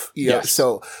itself.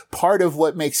 So part of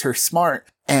what makes her smart,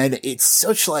 and it's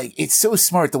so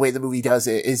smart the way the movie does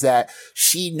it, is that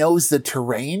she knows the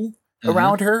terrain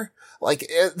around her. Like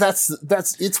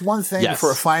it's one thing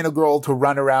for a final girl to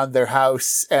run around their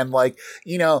house, and like,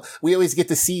 we always get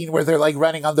the scene where they're like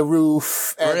running on the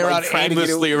roof and running around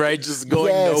aimlessly, right? Just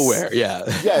going nowhere. Yeah.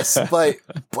 Yes. But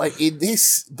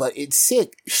it's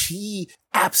sick. She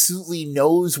absolutely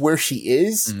knows where she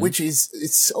is, which is,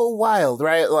 it's so wild,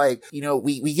 right? Like,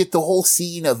 we get the whole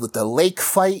scene of the lake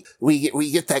fight.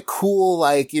 We get that cool,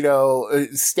 like,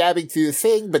 stabbing through the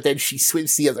thing, but then she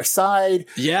swims the other side.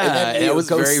 Yeah. And it was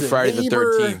very Friday the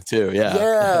 13th too. Yeah.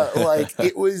 Yeah. Like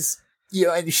it was,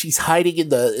 and she's hiding in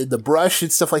the brush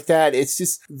and stuff like that. It's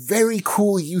just very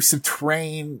cool use of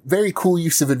terrain, very cool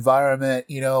use of environment,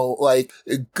 like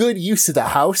a good use of the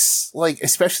house, like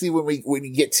especially when we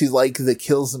get to like the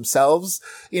kills themselves,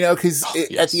 because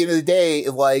at the end of the day,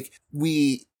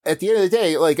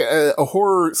 a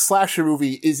horror slasher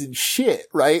movie isn't shit,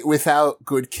 right? Without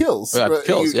good kills.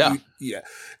 Kills, yeah.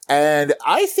 And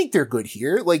I think they're good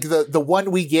here. Like the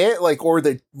one we get, like, or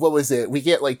what was it? We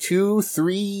get like 2,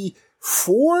 3,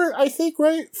 4, I think,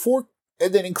 right? 4,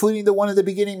 and then including the one at the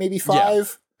beginning, maybe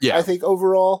 5. Yeah. I think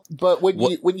overall. But when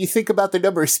you think about the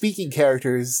number of speaking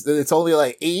characters, it's only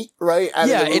like 8, right?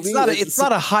 It's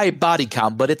not a high body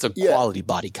count, but it's a quality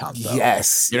body count, though.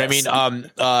 Yes. You know what I mean?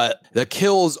 The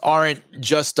kills aren't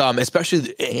just,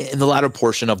 especially in the latter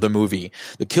portion of the movie,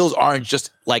 the kills aren't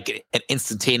just like an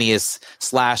instantaneous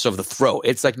slash of the throat.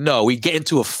 It's like, no, we get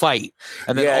into a fight,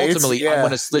 and then ultimately I'm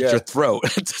going to slit your throat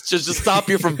just to stop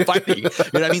you from fighting. You know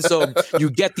what I mean? So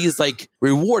you get these like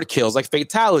reward kills, like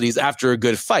fatalities after a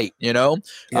good fight,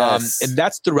 Yes. And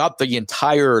that's throughout the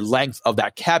entire length of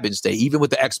that cabin stay. Even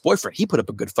with the ex-boyfriend, he put up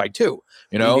a good fight too,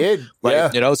 He did.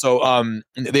 So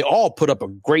they all put up a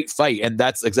great fight, and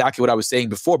that's exactly what I was saying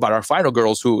before about our final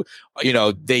girls who,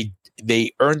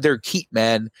 they earned their keep,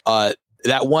 man.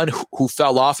 That one who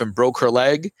fell off and broke her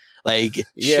leg, like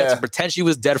she had to pretend she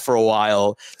was dead for a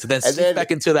while to then slip back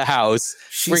into the house.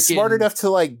 She's smart enough to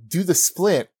like do the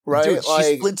splint, right? Dude,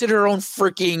 she splinted her own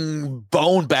freaking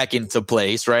bone back into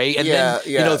place, right? And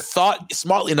then thought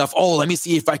smartly enough, let me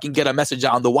see if I can get a message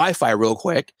out on the Wi-Fi real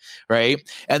quick, right?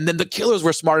 And then the killers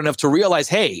were smart enough to realize,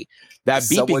 hey, that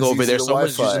beeping over there,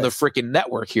 someone's using the freaking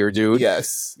network here, dude.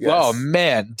 Yes. Oh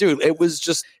man, dude, it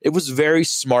was very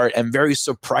smart and very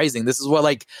surprising. This is what,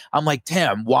 like, I'm like,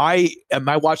 damn, why am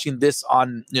I watching this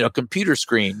on, computer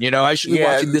screen? I should be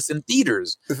watching this in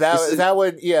theaters. That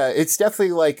one, it's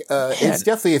definitely like, it's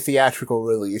definitely a theatrical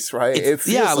release, right? It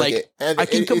feels like it. And I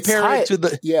can compare it to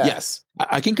the,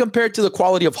 I can compare it to the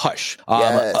quality of Hush,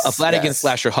 a Flanagan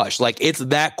slasher Hush. Like, it's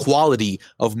that quality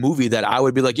of movie that I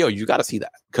would be like, yo, you got to see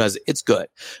that because it's good.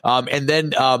 And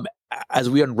then as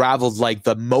we unraveled like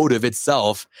the motive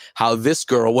itself, how this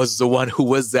girl was the one who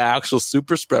was the actual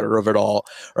super spreader of it all,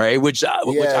 right? Which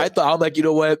I thought, I'm like, you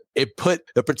know what? It put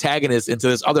the protagonist into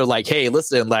this other like, hey,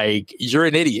 listen, like you're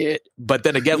an idiot, but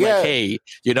then again, like, hey,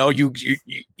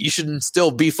 you shouldn't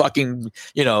still be fucking,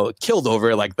 killed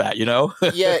over it like that,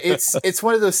 it's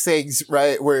one of those things,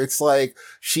 right, where it's like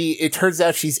it turns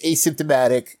out she's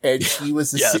asymptomatic, and she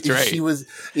was she was,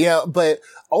 but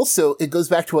also it goes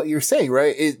back to what you're saying,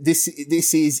 right? This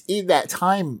is in that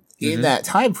time, in that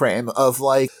time frame of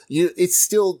like, it's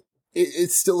still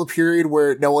it's still a period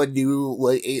where no one knew,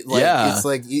 it's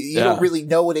like, you don't really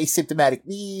know what asymptomatic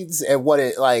means and what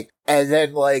it, like, and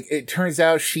then, like, it turns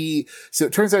out she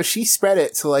spread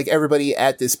it to, like, everybody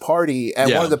at this party,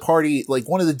 and one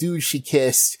of the dudes she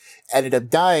kissed ended up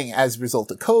dying as a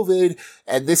result of COVID,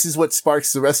 and this is what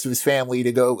sparks the rest of his family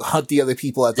to go hunt the other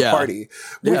people at the party,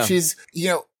 which is,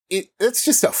 it's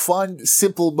just a fun,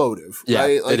 simple motive,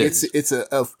 right? Like it's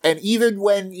and even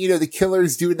when, the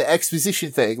killer's doing the exposition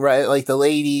thing, right? Like the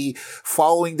lady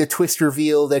following the twist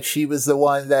reveal that she was the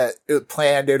one that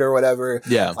planned it or whatever.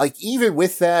 Yeah. Like even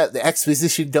with that, the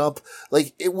exposition dump,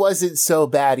 like it wasn't so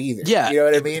bad either. Yeah. You know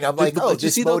what I mean? I'm like,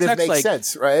 this motive makes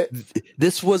sense, right?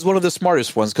 This was one of the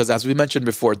smartest ones because as we mentioned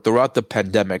before, throughout the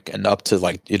pandemic and up to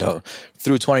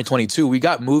through 2022, we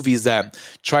got movies that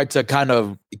tried to kind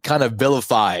of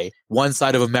vilify one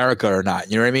side of America or not.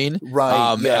 You know what I mean?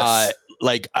 Right. Yes.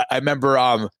 Like I remember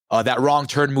that Wrong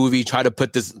Turn movie tried to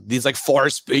put these like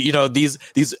forest, these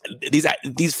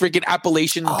freaking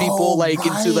Appalachian people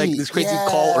into like this crazy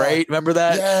cult, right? Remember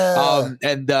that? Yeah.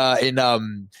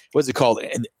 And what's it called?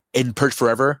 In Purge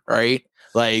Forever, right?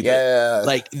 Like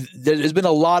there's been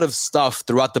a lot of stuff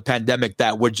throughout the pandemic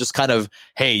that were just kind of,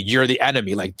 hey, you're the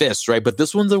enemy, like this, right? But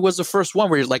this one was the first one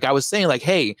where, like I was saying, like,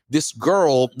 hey, this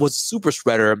girl was a super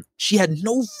spreader. She had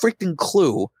no freaking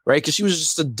clue, right? Because she was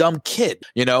just a dumb kid,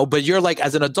 But you're like,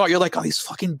 as an adult, you're like, oh, these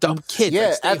fucking dumb kids.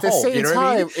 Yeah, like, at the same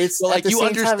time, it's so, like you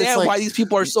understand why these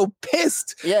people are so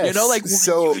pissed. Yes,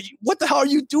 so what the hell are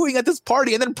you doing at this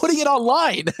party and then putting it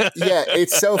online? Yeah,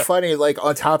 it's so funny. Like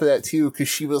on top of that too, because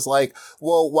she was like,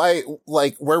 well, why,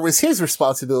 like, where was his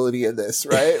responsibility in this,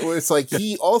 right? Where it's like,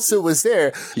 he also was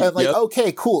there. And I'm like,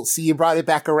 okay, cool. So you brought it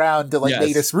back around to like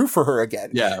make us root for her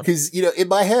again. Yeah. Because, in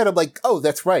my head, I'm like, oh,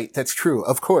 that's right. That's true.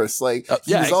 Of course. Like,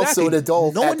 he was also an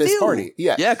adult at this party.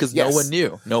 Yeah. Yeah. Because no one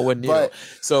knew. No one knew. But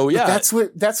that's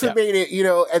what made it,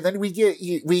 and then we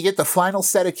get the final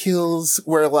set of kills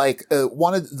where like,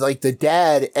 one of, like, the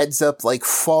dad ends up like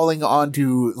falling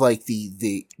onto like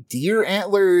the deer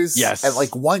antlers. Yes. And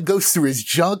like one goes through his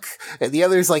junk and the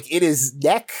other's like in his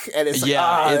neck, and it's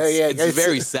it's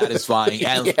very satisfying,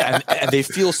 and they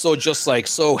feel so just like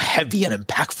so heavy and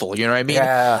impactful. You know what I mean?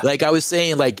 Yeah. Like I was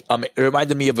saying, like it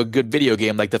reminded me of a good video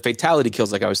game, like the fatality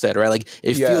kills, like I was saying, right? Like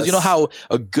it feels, how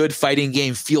a good fighting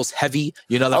game feels heavy.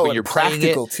 Like when you're playing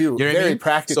it, too. You know very I mean?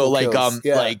 practical. So like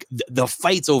like the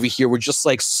fights over here were just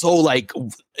like so like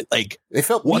they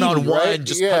felt one on one, right?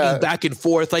 just cutting back and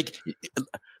forth, like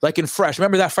in Fresh.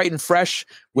 Remember that fight in Fresh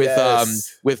with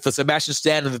the Sebastian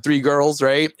Stan and the three girls,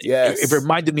 right? Yes. It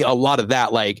reminded me a lot of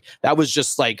that. Like that was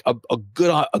just like a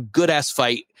good ass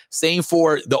fight. Same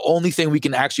for the only thing we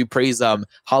can actually praise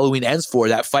Halloween Ends for,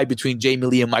 that fight between Jamie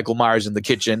Lee and Michael Myers in the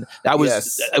kitchen. That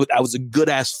was a good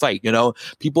ass fight.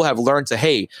 People have learned to,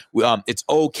 hey, it's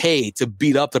okay to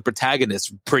beat up the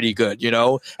protagonist pretty good,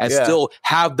 and still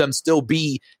have them still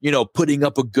be, putting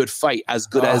up a good fight as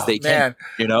good as they can,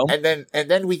 And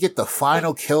then we get the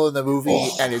final kill in the movie,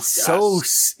 and it's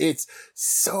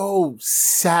so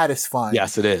satisfying.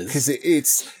 Yes, it is. Because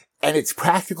it's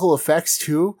practical effects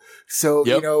too. So,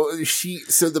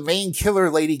 so the main killer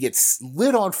lady gets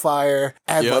lit on fire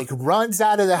and like runs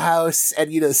out of the house,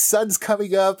 and, the sun's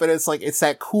coming up, and it's like, it's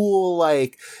that cool,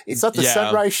 like, it's not the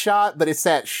sunrise shot, but it's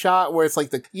that shot where it's like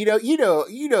the,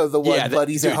 the one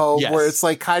Buddies at Home, where it's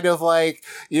like kind of like,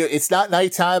 it's not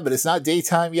nighttime, but it's not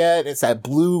daytime yet. It's that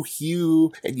blue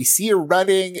hue, and you see her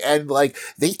running, and like,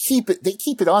 they keep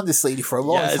it on this lady for a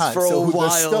long time. For a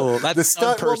while. The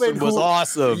stunt person was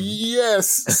awesome.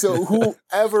 Yes. So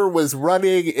whoever was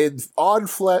running on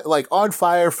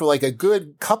fire for like a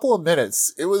good couple of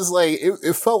minutes, it was like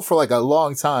it felt for like a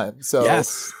long time. So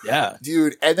yes, yeah,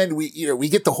 dude. And then we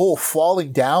get the whole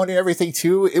falling down and everything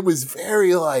too. It was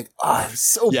very like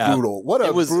brutal. What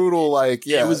a brutal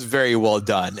It was very well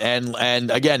done.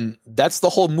 And again, that's the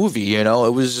whole movie. It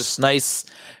was just nice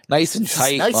and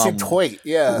tight, nice and tight,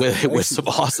 with some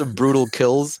awesome brutal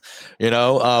kills,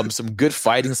 some good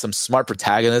fighting, some smart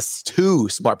protagonists, two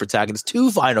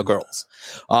final girls,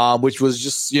 which was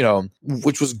just,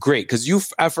 which was great, because you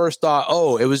at first thought,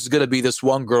 oh, it was gonna be this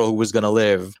one girl who was gonna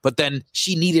live, but then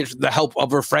she needed the help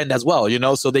of her friend as well,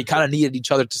 so they kind of needed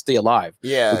each other to stay alive,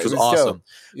 which was awesome.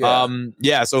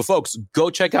 So folks, go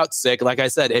check out Sick. Like I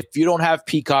said, if you don't have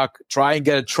Peacock, try and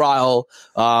get a trial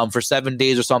for 7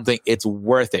 days or something. It's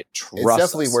worth it. It's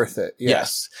definitely worth it. Yeah.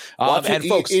 Yes. And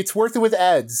folks, it's worth it with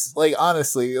ads. Like,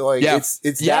 honestly, like it's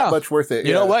that much worth it.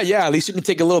 You know what? Yeah. At least you can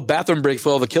take a little bathroom break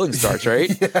before all the killing starts, right?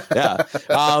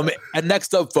 And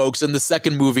next up, folks, in the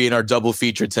second movie in our double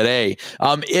feature today,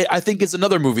 I think it's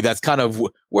another movie that's kind of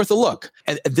worth a look.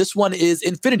 And this one is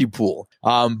Infinity Pool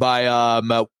by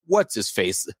what's his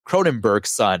face? Cronenberg's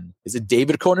son. Is it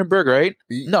David Cronenberg, right?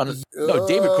 No,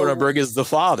 David Cronenberg is the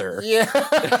father. Yeah.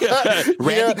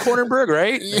 Randy Cronenberg,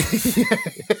 right?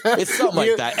 It's something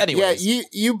like that. Anyways. Yeah,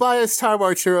 you buy us time,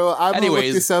 Arturo. I'm going to look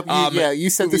this up. You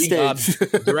set the stage.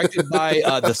 Directed by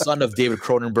the son of David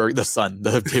Cronenberg, the son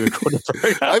of David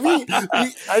Cronenberg.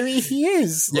 I mean, he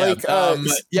is Brandon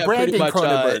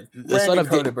Cronenberg. The son of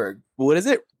Cronenberg. What is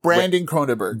it? Brandon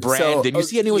Cronenberg. Brandon. You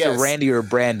see, I knew it was a Randy or a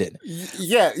Brandon.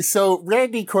 Yeah. So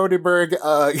Randy Cronenberg,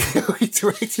 he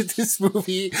directed this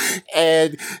movie,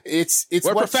 and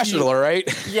we're professional, all right?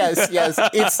 Yes.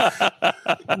 It's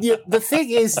the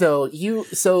thing is though.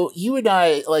 You and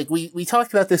I, like, we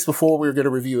talked about this before we were going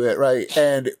to review it, right?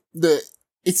 And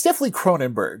it's definitely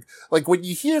Cronenberg. Like, when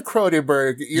you hear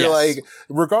Cronenberg, you're like,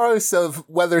 regardless of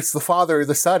whether it's the father or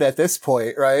the son at this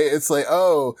point, right? It's like,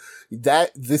 oh,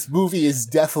 this movie is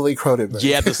definitely Cronenberg.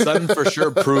 Yeah, the son for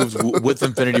sure proves with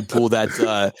Infinity Pool that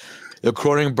the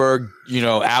Cronenberg,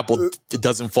 apple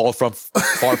doesn't fall far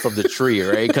from the tree,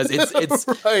 right? Because it's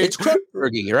right. It's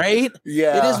Cronenberg-y, right?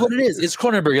 Yeah, it is what it is. It's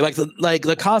Cronenberg, like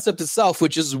the concept itself,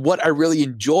 which is what I really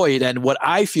enjoyed and what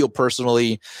I feel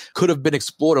personally could have been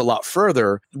explored a lot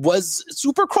further, was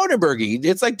super Cronenberg-y.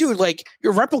 It's like, dude, like,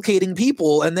 you're replicating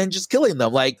people and then just killing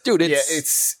them. Like, dude,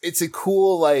 it's a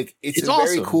cool, like, it's a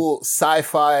awesome. Very cool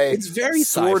sci-fi. It's very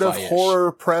sort of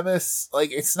horror premise.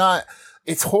 Like, it's not.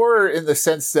 It's horror in the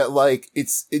sense that, like,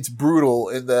 it's brutal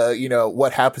in the,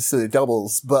 what happens to the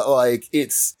doubles, but, like,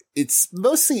 it's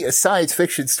mostly a science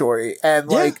fiction story.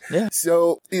 And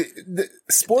so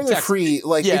spoiler free,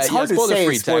 like, it's hard to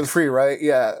say spoiler free, right?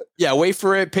 Yeah. Yeah. Wait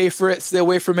for it, pay for it, stay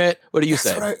away from it. What do you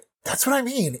say? That's what I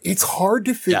mean. It's hard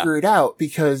to figure it out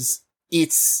because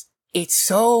it's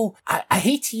so, I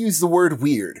hate to use the word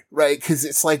weird, right? Cause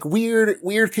it's like weird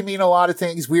can mean a lot of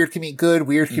things. Weird can mean good.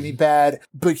 Weird can mean bad.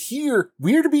 But here,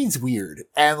 weird means weird.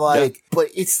 And but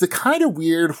it's the kind of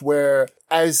weird where,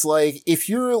 as like, if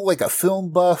you're like a film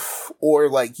buff or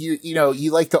like you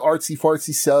like the artsy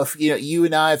fartsy stuff, you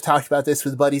and I have talked about this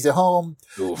with buddies at home.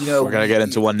 Oof, we're going to get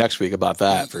into one next week about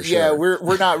that for sure. Yeah,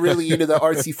 we're not really into the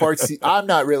artsy fartsy. I'm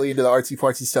not really into the artsy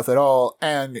fartsy stuff at all.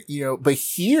 And, but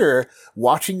here,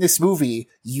 watching this movie,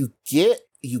 you get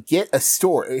a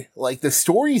story. Like, the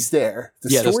story's there. The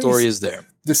story is there.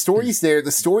 The story's there.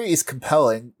 The story is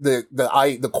compelling.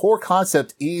 The core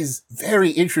concept is very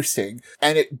interesting,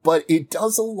 but it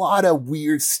does a lot of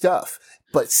weird stuff.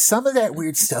 But some of that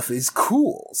weird stuff is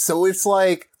cool. So it's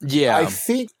like, I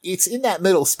think it's in that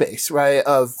middle space, right?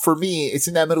 For me, it's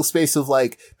in that middle space of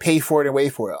like, pay for it and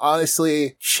wait for it.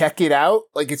 Honestly, check it out.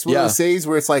 Like, it's one of those things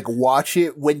where it's like, watch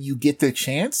it when you get the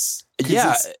chance.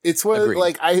 Yeah, it's one of,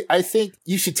 like, I think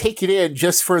you should take it in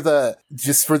just for the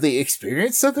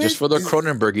experience of it, just for the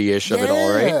Cronenberg-ish of it all,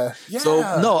 right? Yeah.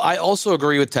 So no, I also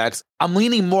agree with Tex. I'm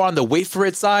leaning more on the wait for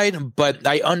it side, but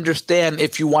I understand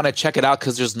if you want to check it out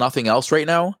because there's nothing else right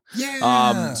now.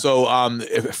 Yeah. So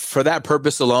for that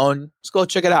purpose alone, just go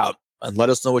check it out and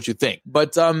let us know what you think.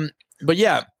 But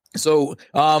yeah. So,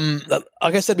 like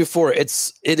I said before, it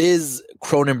is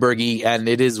Cronenberg-y and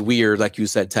it is weird, like you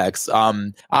said, Tex.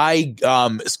 I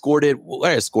scored it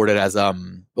as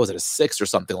what was it, a 6 or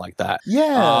something like that?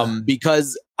 Yeah.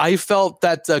 Because I felt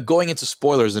that going into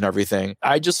spoilers and everything,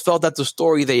 I just felt that the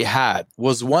story they had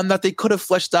was one that they could have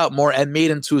fleshed out more and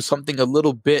made into something a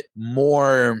little bit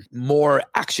more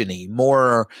actiony,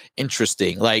 more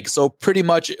interesting. Like, so pretty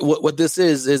much what this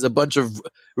is a bunch of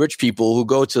rich people who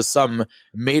go to some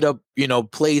made up,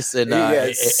 place in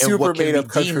what can be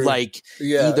deemed like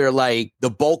either like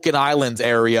the Balkan Islands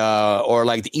area or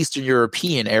like the Eastern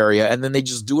European area, and then they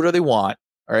just do whatever they want.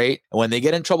 All right. And when they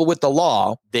get in trouble with the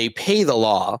law, they pay the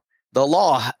law. The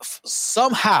law,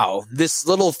 somehow, this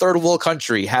little third world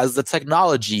country has the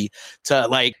technology to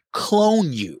like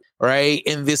clone you, right?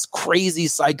 In this crazy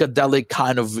psychedelic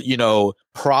kind of,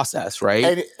 process,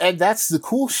 right? And that's the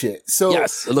cool shit. So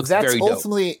yes, it looks very dope.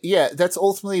 That's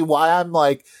ultimately why I'm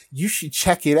like, you should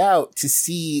check it out to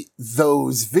see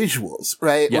those visuals,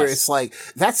 right? Yes. Where it's like,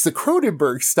 that's the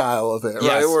Cronenberg style of it, right?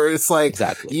 Yes. Where it's like,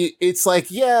 exactly. It's like,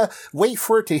 wait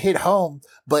for it to hit home.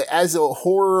 But as a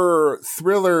horror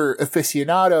thriller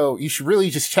aficionado, you should really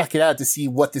just check it out to see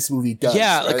what this movie does.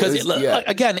 Yeah, because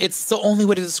again, it's the only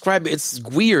way to describe it. It's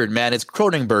weird, man. It's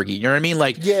Cronenberg-y. You know what I mean?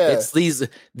 Like, it's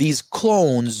these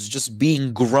clones just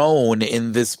being grown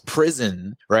in this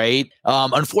prison, right?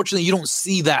 Unfortunately, you don't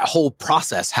see that whole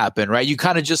process happen, right? You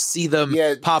kind of just see them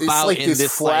pop out like in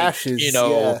this flashes,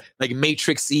 like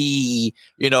Matrix-y,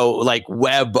 like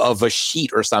web of a sheet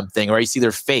or something, right? You see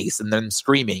their face and then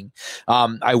screaming.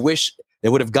 I wish they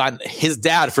would have gotten, his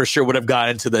dad for sure would have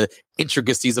gotten into the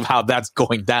intricacies of how that's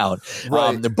going down.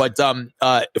 Right. But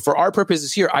for our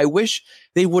purposes here, I wish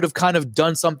they would have kind of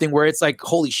done something where it's like,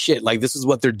 holy shit, like this is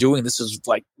what they're doing. This is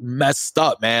like messed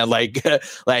up, man. Like,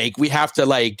 like we have to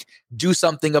like do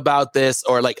something about this.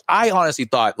 Or like, I honestly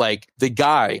thought like the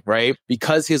guy, right?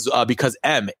 Because his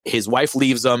wife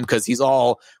leaves him because he's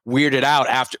all weirded out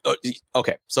after.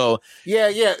 Okay. So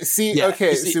yeah. See,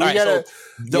 okay. See, so we gotta,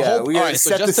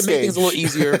 so just to make things a little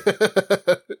easier,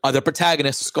 the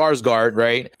protagonist, Skarsgård,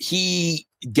 right? He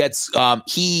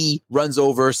runs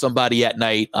over somebody at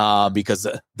night because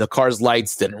the car's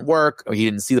lights didn't work, or he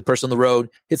didn't see the person on the road,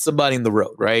 hit somebody in the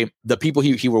road, right? The people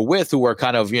he were with who were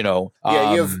kind of, you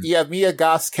have Mia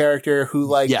Goth's character who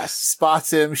like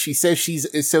spots him. She says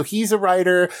he's a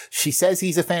writer. She says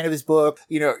he's a fan of his book.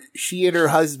 You know, she and her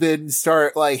husband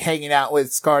start like hanging out with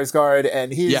Skarsgård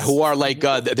and his who are like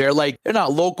they're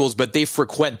not locals, but they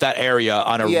frequent that area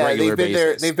on a regular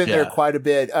basis. They've been there quite a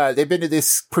bit. They've been to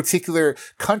this particular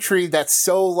country that's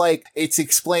so like it's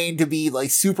explained to be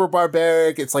like super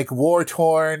barbaric. It's like war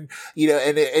torn, you know,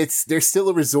 and there's still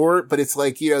a resort, but it's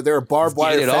like, you know, there are barbed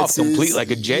wire fences. Off complete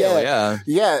like a jail.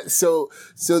 Yeah. So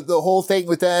the whole thing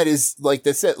with that is like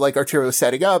that's it. Like Arturo was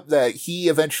setting up that he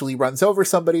eventually runs over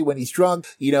somebody when he's drunk.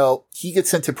 You know, he gets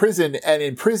sent to prison, and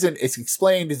in prison it's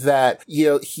explained that, you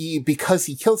know, because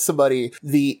he killed somebody,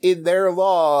 in their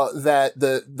law that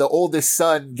the oldest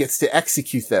son gets to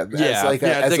execute them. As like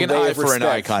an eye for an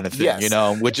eye kind of thing, you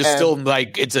know, which is still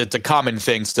like it's a common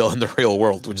thing still in the real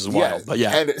world, which is wild. But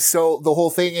and so the whole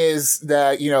thing is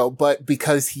that, you know, but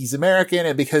because he's American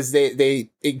and because they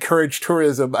encourage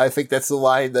tourism, I think that's the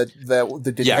line that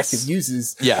the detective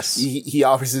uses. Yes, he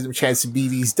offers them a chance to be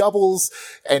these doubles,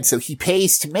 and so he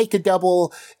pays to make a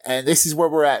double, and this is where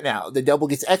we're at now. The double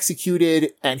gets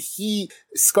executed, and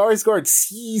Skarsgård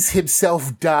sees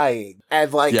himself dying,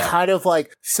 and like kind of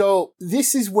like, so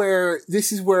this is where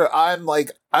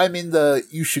I'm in the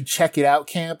you should check it out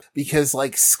camp, because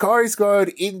like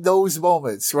Skarsgård in those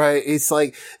moments, right? It's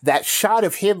like that shot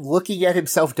of him looking at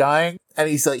himself dying, and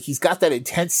he's got that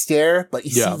intense stare, but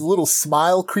you see a little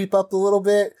smile creep up a little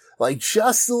bit. Like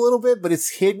just a little bit, but it's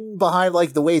hidden behind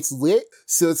like the way it's lit.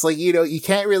 So it's like, you know, you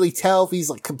can't really tell if he's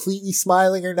like completely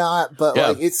smiling or not, but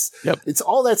like it's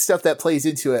all that stuff that plays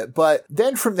into it. But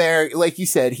then from there, like you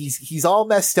said, he's all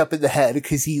messed up in the head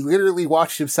because he literally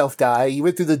watched himself die. He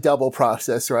went through the double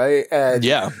process, right? And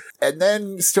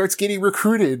then starts getting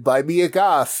recruited by Mia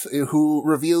Goth, who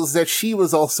reveals that she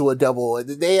was also a double.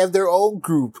 And they have their own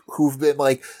group who've been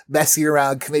like messing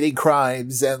around, committing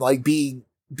crimes, and like being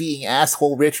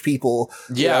asshole rich people.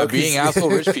 Yeah, being asshole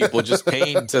rich people, just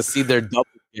paying to see their double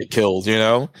get killed, you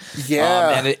know?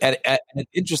 Yeah. And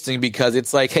it's interesting because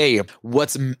it's like, hey,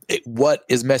 what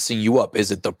is messing you up?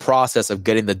 Is it the process of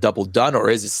getting the double done, or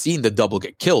is it seeing the double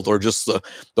get killed, or just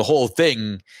the whole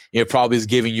thing, you know, probably is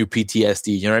giving you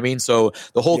PTSD, you know what I mean? So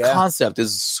the whole concept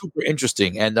is super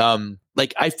interesting. And,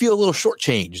 like, I feel a little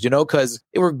shortchanged, you know, because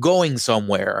they were going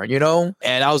somewhere, you know,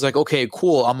 and I was like, okay,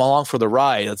 cool, I'm along for the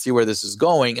ride. Let's see where this is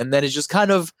going. And then it just kind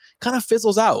of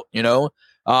fizzles out, you know,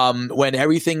 when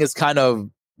everything is kind of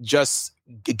just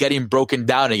getting broken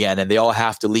down again and they all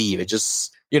have to leave. It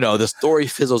just, you know, the story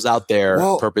fizzles out there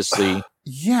purposely.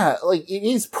 Yeah, like it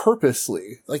is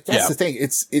purposely. Like that's the thing.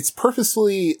 It's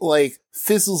purposefully like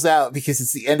fizzles out because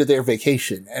it's the end of their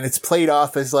vacation, and it's played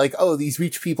off as like, oh, these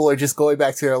rich people are just going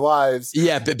back to their lives.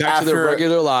 Yeah, back to their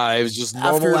regular lives, just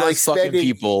normal like fucking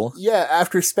people. Yeah,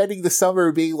 after spending the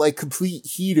summer being like complete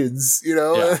heathens, you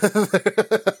know?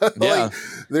 Like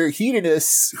they're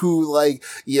hedonists who like,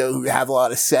 you know, who have a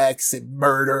lot of sex and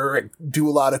murder and do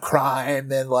a lot of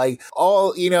crime and like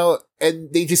all, you know,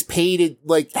 and they just pay to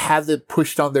like have it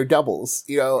pushed on their doubles,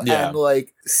 you know? And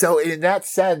like, so in that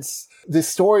sense, the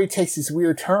story takes this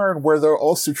weird turn where they're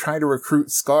also trying to recruit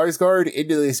Skarsgård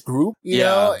into this group, you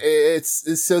know?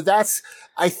 So that's,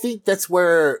 I think that's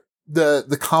where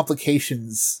the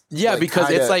complications. Yeah, like, because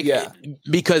it's like,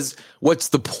 because what's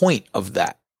the point of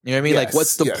that? You know what I mean? Like,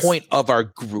 what's the point of our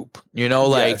group? You know,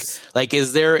 like,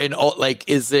 is there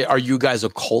are you guys a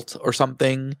cult or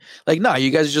something? Like, no, you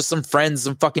guys are just some friends,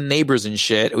 some fucking neighbors and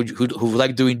shit who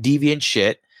like doing deviant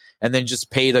shit and then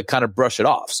just pay to kind of brush it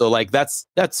off. So like, that's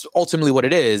ultimately what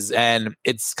it is. And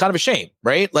it's kind of a shame,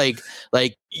 right? Like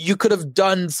you could have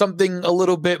done something a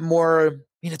little bit more.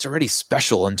 I mean, it's already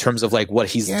special in terms of like what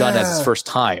he's done as his first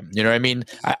time. You know what I mean?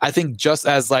 I think just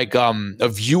as like a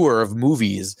viewer of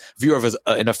movies,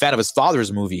 and a fan of his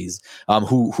father's movies,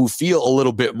 who feel a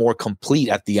little bit more complete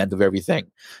at the end of everything.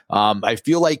 I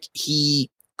feel like he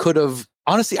could have,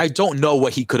 honestly, I don't know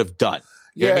what he could have done.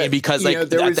 You know what I mean? Because like at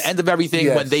the end of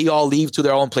everything, when they all leave to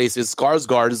their own places,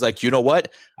 Skarsgård is like, you know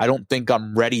what? I don't think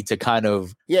I'm ready to kind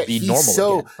of be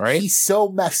normal again, right? He's so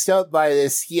messed up by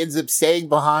this. He ends up staying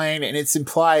behind, and it's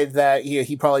implied that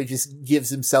he probably just gives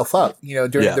himself up,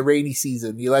 during the rainy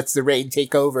season. He lets the rain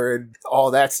take over and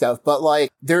all that stuff. But like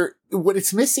what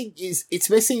it's missing is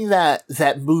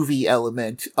that movie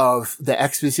element of the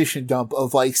exposition dump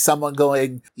of like someone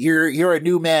going, you're a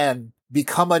new man.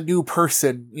 Become a new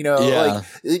person, like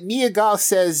Mia Goth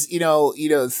says,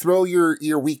 throw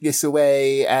your weakness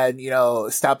away and,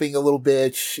 stop being a little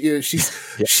bitch.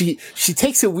 She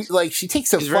takes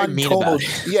a fun tonal,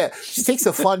 she takes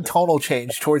a fun tonal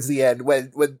change towards the end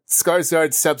when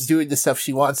Skarsgård stops doing the stuff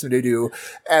she wants him to do.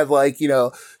 And like,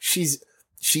 she's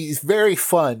very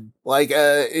fun. Like,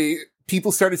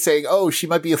 people started saying, "Oh, she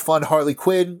might be a fun Harley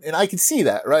Quinn," and I can see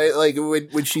that, right? Like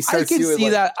when she starts doing, I can see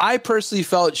that. I personally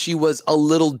felt she was a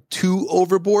little too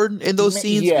overboard in those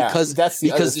scenes because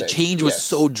the change was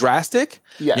so drastic.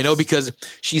 Yes. Because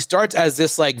she starts as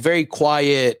this like very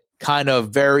quiet, kind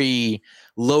of very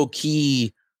low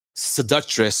key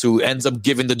seductress who ends up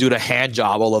giving the dude a hand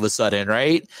job all of a sudden,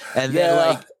 right? And then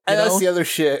like. And that's the other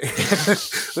shit.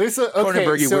 There's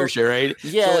weird shit, right?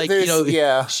 Yeah,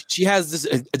 so she has this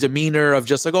a demeanor of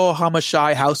just like, oh, I'm a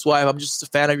shy housewife. I'm just a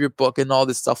fan of your book and all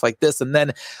this stuff like this. And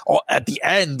then at the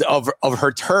end of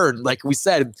her turn, like we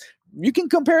said, you can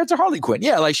compare it to Harley Quinn.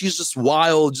 Yeah, like she's just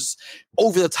wild, just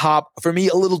over the top. For me,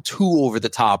 a little too over the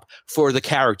top for the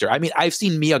character. I mean, I've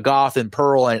seen Mia Goth and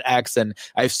Pearl and X, and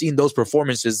I've seen those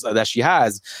performances that she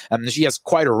has. And she has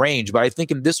quite a range. But I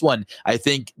think in this one, I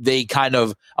think they kind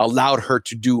of allowed her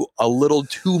to do a little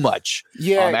too much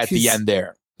at the end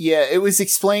there. Yeah, it was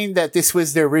explained that this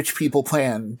was their rich people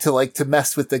plan to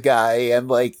mess with the guy and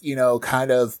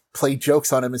kind of play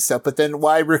jokes on him and stuff. But then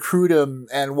why recruit him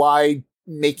and why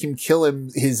make him kill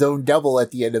his own double at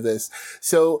the end of this?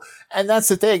 So, and that's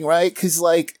the thing, right? Cause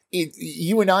like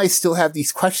you and I still have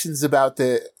these questions about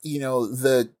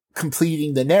the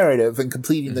completing the narrative and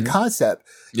completing the concept,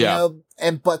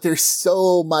 but there's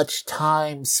so much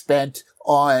time spent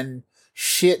on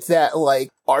shit that like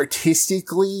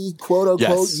artistically, quote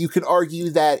unquote, you can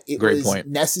argue that it was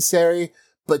necessary.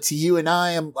 But to you and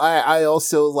I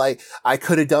also like, I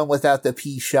could have done without the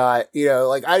pee shot,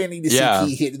 like I didn't need to see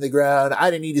pee hitting the ground. I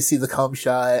didn't need to see the cum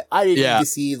shot. I didn't need to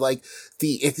see like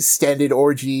the extended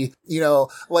orgy,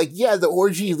 the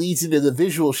orgy leads into the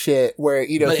visual shit where,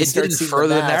 but it didn't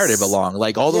further the narrative along.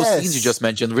 Like all those scenes you just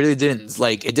mentioned really didn't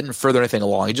it didn't further anything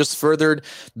along. It just furthered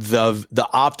the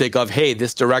optic of, hey,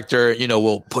 this director,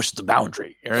 will push the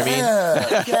boundary. You know what I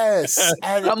mean? Yes.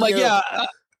 And, I'm like,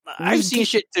 I've seen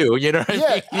shit too, you know what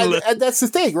I mean? And that's the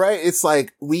thing, right? It's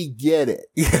like, we get it.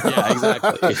 Yeah,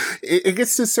 exactly. It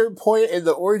gets to a certain point in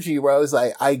the orgy where I was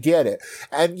like, I get it.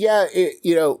 And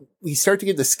we start to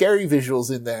get the scary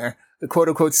visuals in there, the quote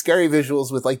unquote scary visuals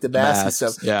with like the masks and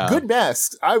stuff. Yeah. Good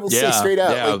masks. I will say straight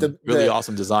out. Yeah, like really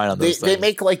awesome design on those things. They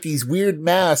make like these weird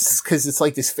masks because it's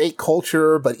like this fake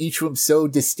culture, but each of them so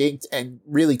distinct and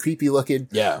really creepy looking.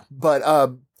 Yeah. But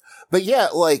yeah,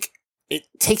 like, it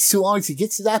takes too long to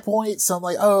get to that point. So I'm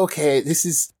like, oh, okay,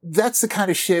 that's the kind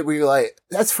of shit where you're like,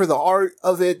 that's for the art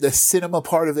of it, the cinema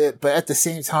part of it. But at the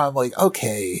same time, like,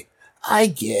 okay, I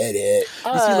get it.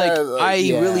 You see, like,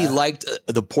 I really liked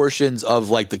the portions of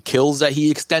like the kills that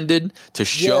he extended to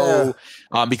show,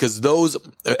 because those,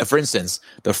 for instance,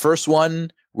 the first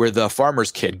one where the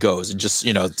farmer's kid goes and just,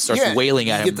 starts wailing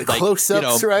at him. Get the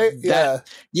close-ups, right?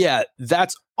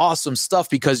 That's awesome stuff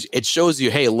because it shows you,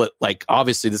 hey, look, like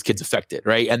obviously this kid's affected,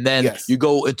 right? And then you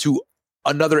go into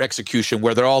another execution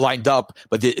where they're all lined up,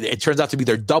 but it turns out to be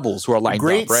their doubles who are lined up,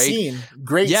 right?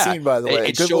 Great scene, by the way.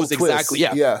 It shows exactly,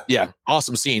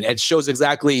 awesome scene. It shows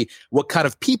exactly what kind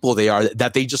of people they are,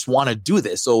 that they just want to do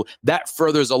this. So that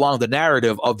furthers along the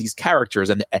narrative of these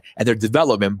characters and their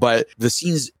development. But the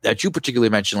scenes that you particularly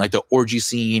mentioned, like the orgy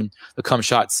scene, the cum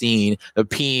shot scene, the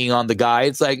peeing on the guy,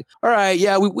 it's like, all right,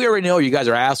 we already know you guys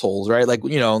are assholes, right? Like,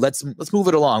 let's move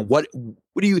it along. What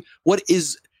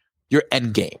is your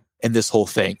end game in this whole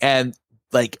thing? And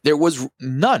like there was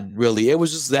none really. It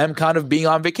was just them kind of being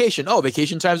on vacation. Oh,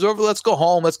 vacation time's over. Let's go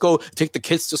home. Let's go take the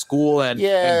kids to school and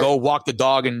go walk the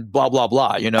dog and blah blah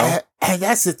blah. And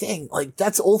that's the thing. Like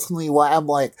that's ultimately why I'm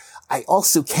like, I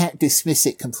also can't dismiss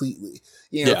it completely.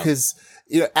 you know, because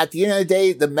at the end of the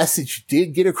day, the message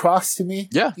did get across to me.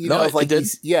 Yeah. It did.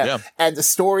 Yeah. And the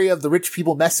story of the rich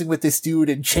people messing with this dude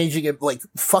and changing him, like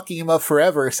fucking him up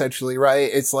forever, essentially, right?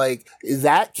 It's like,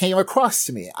 that came across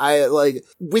to me. I like,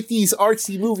 with these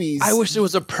artsy movies. I wish there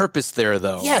was a purpose there,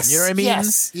 though. Yes. You know what I mean?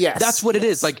 Yes. That's what it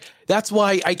is. Like, that's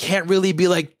why I can't really be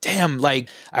like, damn, like,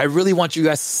 I really want you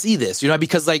guys to see this,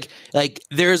 because like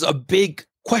there's a big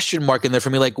question mark in there for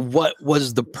me, like what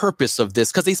was the purpose of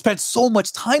this, because they spent so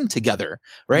much time together,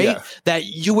 right? That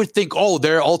you would think, oh,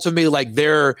 they're ultimately like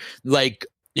they're like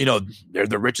they're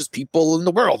the richest people in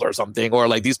the world or something, or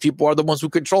like these people are the ones who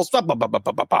control stuff,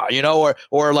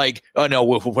 or like, oh no,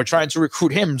 we're trying to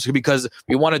recruit him because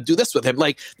we want to do this with him.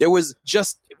 Like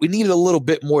we needed a little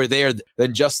bit more there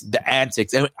than just the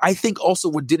antics. And I think also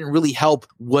what didn't really help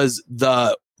was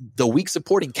the weak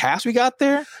supporting cast we got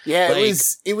there. Yeah, like,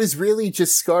 it was really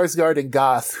just Skarsgård and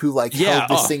Goth who held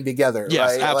this thing together.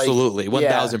 Yes, right? absolutely,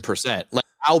 1000%. Like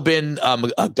Albin,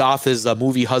 Goth is a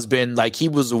movie husband. Like he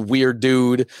was a weird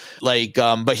dude. Like,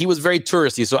 but he was very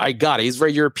touristy, so I got it. He's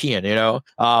very European,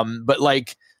 But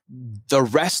like the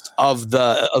rest of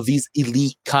these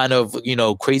elite kind of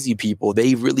crazy people,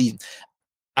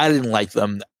 I didn't like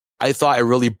them. I thought it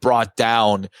really brought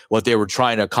down what they were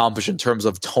trying to accomplish in terms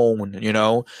of tone,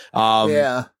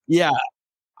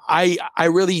 I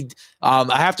really,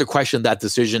 I have to question that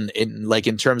decision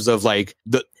in terms of like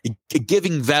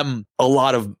giving them a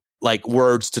lot of like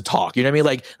words to talk. You know what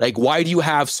I mean? Like why do you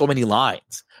have so many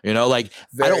lines? Like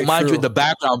very I don't mind you in the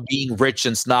background being rich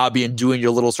and snobby and doing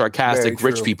your little sarcastic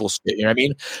rich people shit. You know what I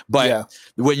mean? But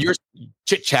when you're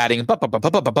chit chatting,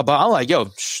 I'm like, yo,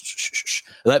 shh,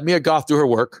 let Mia Goth do her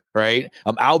work, right?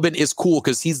 Albin is cool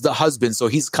because he's the husband, so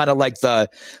he's kind of like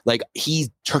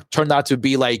he turned out to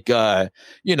be like Mia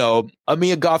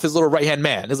Goth is little right hand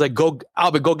man. It's like, go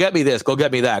Albin, go get me this, go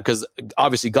get me that, because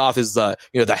obviously Goth is the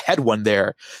head one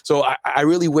there. So I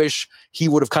really wish he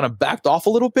would have kind of backed off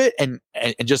a little bit and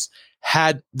just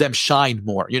had them shine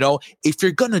more. If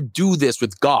you're gonna do this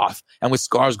with Goth and with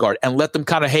Skarsgård and let them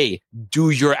kind of, hey,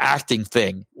 do your acting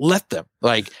thing, let them.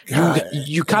 Like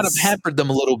you kind of hampered them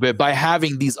a little bit by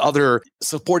having these other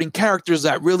supporting characters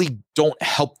that really don't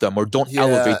help them or don't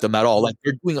elevate them at all. Like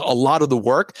they're doing a lot of the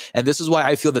work, and this is why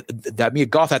I feel that Mia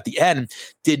Goth at the end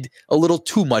did a little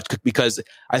too much, because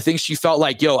I think she felt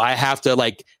like, yo, I have to,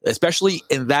 like, especially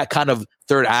in that kind of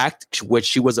third act, which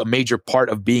she was a major part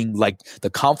of being like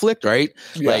the conflict, right?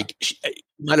 Like she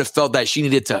might have felt that she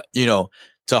needed to,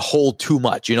 to hold too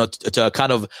much, to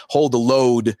kind of hold the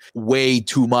load way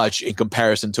too much in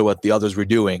comparison to what the others were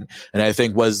doing. And I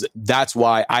think that's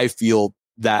why I feel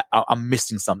that I'm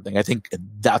missing something. I think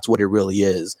that's what it really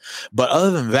is. But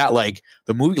other than that, like,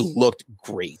 the movie looked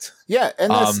great. Yeah,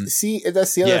 and that's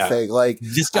the other thing. Like,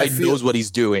 this guy knows what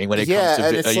he's doing when it comes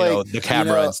to the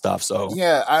camera and stuff. So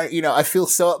I feel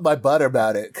so up my butt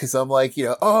about it because I'm like,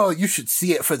 you should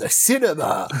see it for the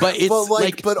cinema. But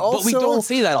it's but we don't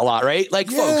see that a lot, right? Like,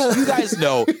 folks, you guys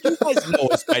know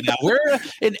us by now. We're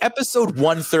in episode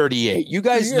 138. You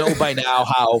guys know by now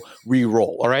how we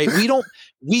roll. All right,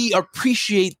 we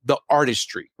appreciate the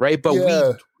artistry, right? But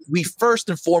we first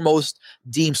and foremost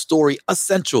deem story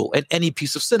essential in any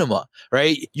piece of cinema,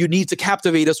 right? You need to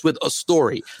captivate us with a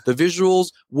story. The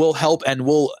visuals will help and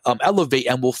will elevate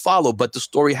and will follow, but the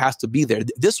story has to be there.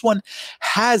 This one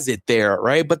has it there,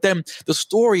 right? But then the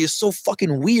story is so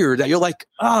fucking weird that you're like,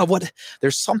 what?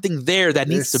 There's something there that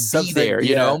needs to be there,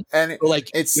 you know? And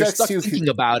you're stuck thinking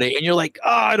about it, and you're like,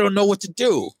 I don't know what to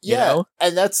do. Yeah, you know?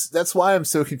 And that's why I'm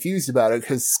so confused about it,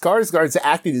 because Skarsgård's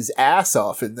acting his ass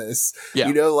off in this.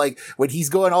 Yeah. Like when he's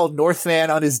going all Northman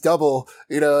on his double,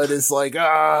 and it's like,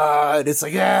 and it's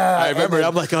like, I remember, and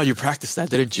I'm like, you practiced that,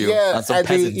 didn't you? Yeah, on some and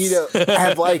peasants.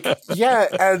 and like, and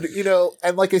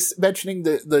like it's mentioning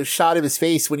the shot of his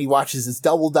face when he watches his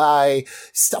double die,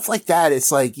 stuff like that.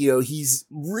 It's like, he's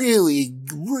really,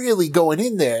 really going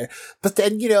in there. But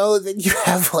then, then you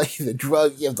have like the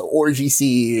drug, you have the orgy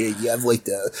scene, you have like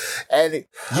you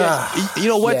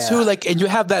know what too? Like, and you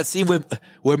have that scene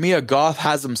where Mia Goth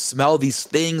has him smell these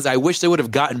things. I wish they would have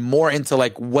gotten more into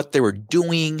like what they were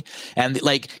doing, and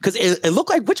like, because it looked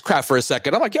like witchcraft for a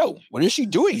second. I'm like, yo, what is she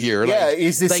doing here? Yeah, like,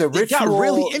 is this a ritual? It got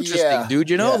really interesting,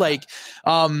 dude. Like,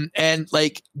 and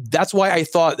like that's why I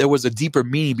thought there was a deeper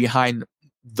meaning behind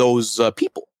those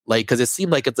people. Like, because it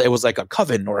seemed like it was like a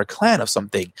coven or a clan of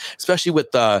something, especially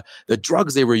with the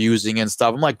drugs they were using and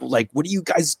stuff. I'm like, what are you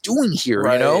guys doing here?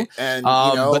 Right. You know? And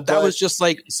but that was just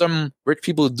like some rich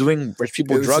people doing rich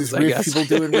people drugs. I guess people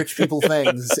doing rich people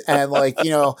things, and like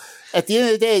at the end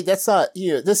of the day, that's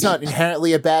not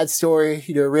inherently a bad story.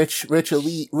 Rich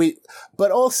elite.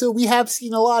 But also we have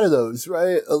seen a lot of those,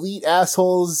 right? Elite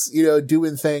assholes,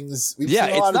 doing things. It's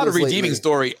not a redeeming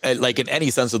story, like in any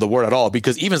sense of the word at all.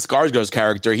 Because even Skarsgård's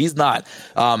character, he's not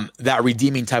that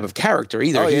redeeming type of character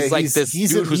either. He's like this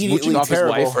dude who's mooching off his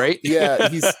wife, right? Yeah,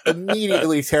 he's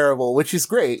immediately terrible, which is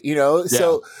great,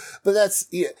 So, but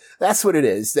that's what it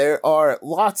is. There are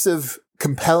lots of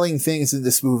compelling things in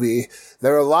this movie.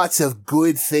 There are lots of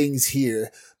good things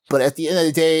here. But at the end of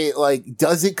the day, like,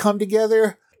 does it come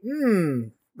together?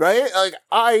 Right? Like,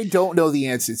 I don't know the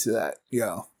answer to that,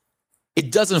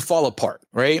 It doesn't fall apart,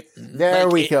 right? There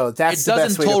we go. That's the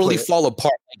best way to put it. It doesn't totally fall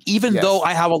apart. Like, even though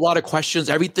I have a lot of questions,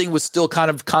 everything was still kind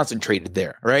of concentrated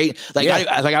there, right? Like,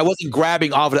 I wasn't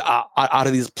grabbing out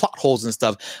of these plot holes and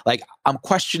stuff. Like, I'm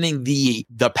questioning the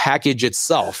package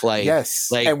itself. Like,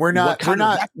 like, and we're not. What kind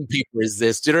of wrapping paper is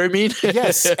this? Do you know what I mean?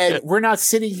 Yes, and we're not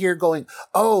sitting here going,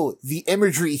 "Oh, the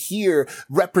imagery here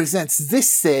represents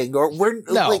this thing," or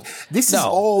this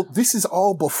is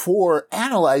all before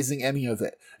analyzing any of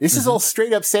it. This is all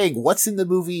straight up saying what's in the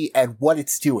movie and what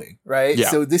it's doing, right? Yeah.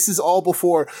 So this is all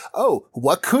before,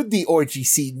 what could the orgy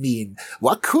scene mean?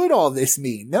 What could all this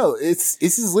mean? No, this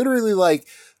is literally like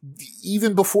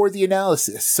even before the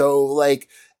analysis. So like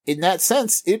in that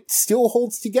sense, it still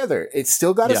holds together. It's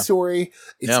still got a story.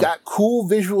 It's got cool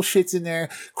visual shits in there.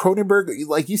 Cronenberg,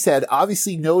 like you said,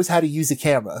 obviously knows how to use a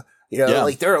camera.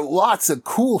 Like there are lots of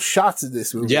cool shots in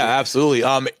this movie. Yeah, absolutely.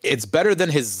 It's better than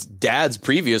his dad's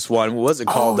previous one. What was it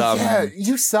called?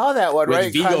 You saw that one,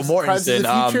 right? Viggo Mortensen. Crimes of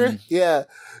the Future?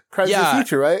 Crimes of the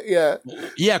Future, right?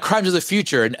 Yeah, Crimes of the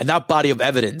Future, and not Body of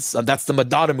Evidence. That's the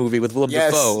Madonna movie with Willem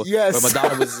Dafoe. Yes. Where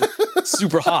Madonna was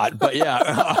super hot, but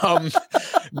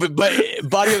but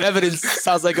Body of Evidence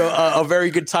sounds like a very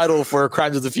good title for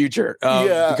Crimes of the Future.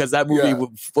 Because that movie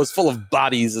was full of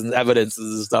bodies and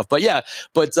evidences and stuff. But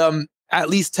at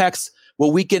least Tex,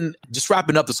 well, we can just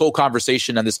wrapping up this whole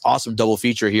conversation and this awesome double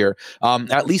feature here.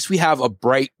 At least we have a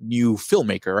bright new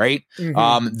filmmaker, right?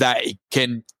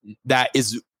 That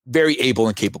is very able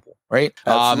and capable, right?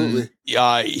 Absolutely.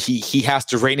 He has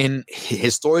to rein in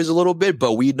his stories a little bit,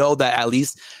 but we know that at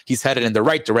least he's headed in the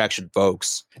right direction,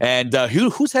 folks. And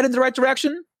who's headed in the right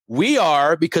direction? We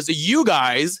are, because of you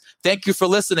guys. Thank you for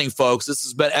listening, folks. This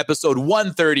has been episode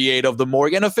 138 of the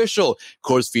Morgan Official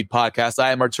Course Feed Podcast.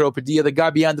 I am Arturo Padilla, the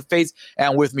guy behind the face,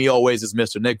 and with me always is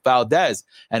Mr. Nick Valdez.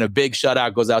 And a big shout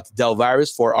out goes out to Del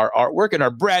Virus for our artwork and our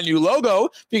brand new logo.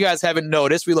 If you guys haven't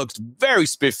noticed, we looked very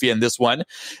spiffy in this one.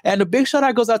 And a big shout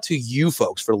out goes out to you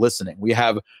folks for listening. We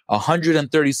have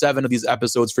 137 of these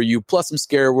episodes for you, plus some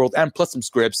Scary World and plus some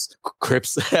scripts,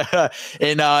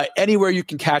 and anywhere you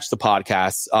can catch the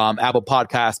podcast. Apple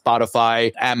Podcasts,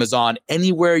 Spotify, Amazon,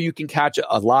 anywhere you can catch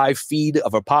a live feed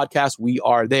of a podcast, we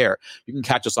are there. You can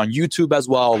catch us on YouTube as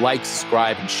well. Like,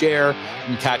 subscribe, and share.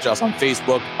 You can catch us on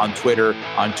Facebook, on Twitter,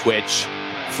 on Twitch.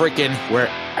 Freaking, we're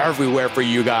everywhere for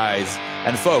you guys.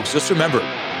 And folks, just remember,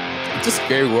 it's a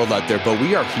scary world out there, but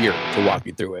we are here to walk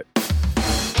you through it.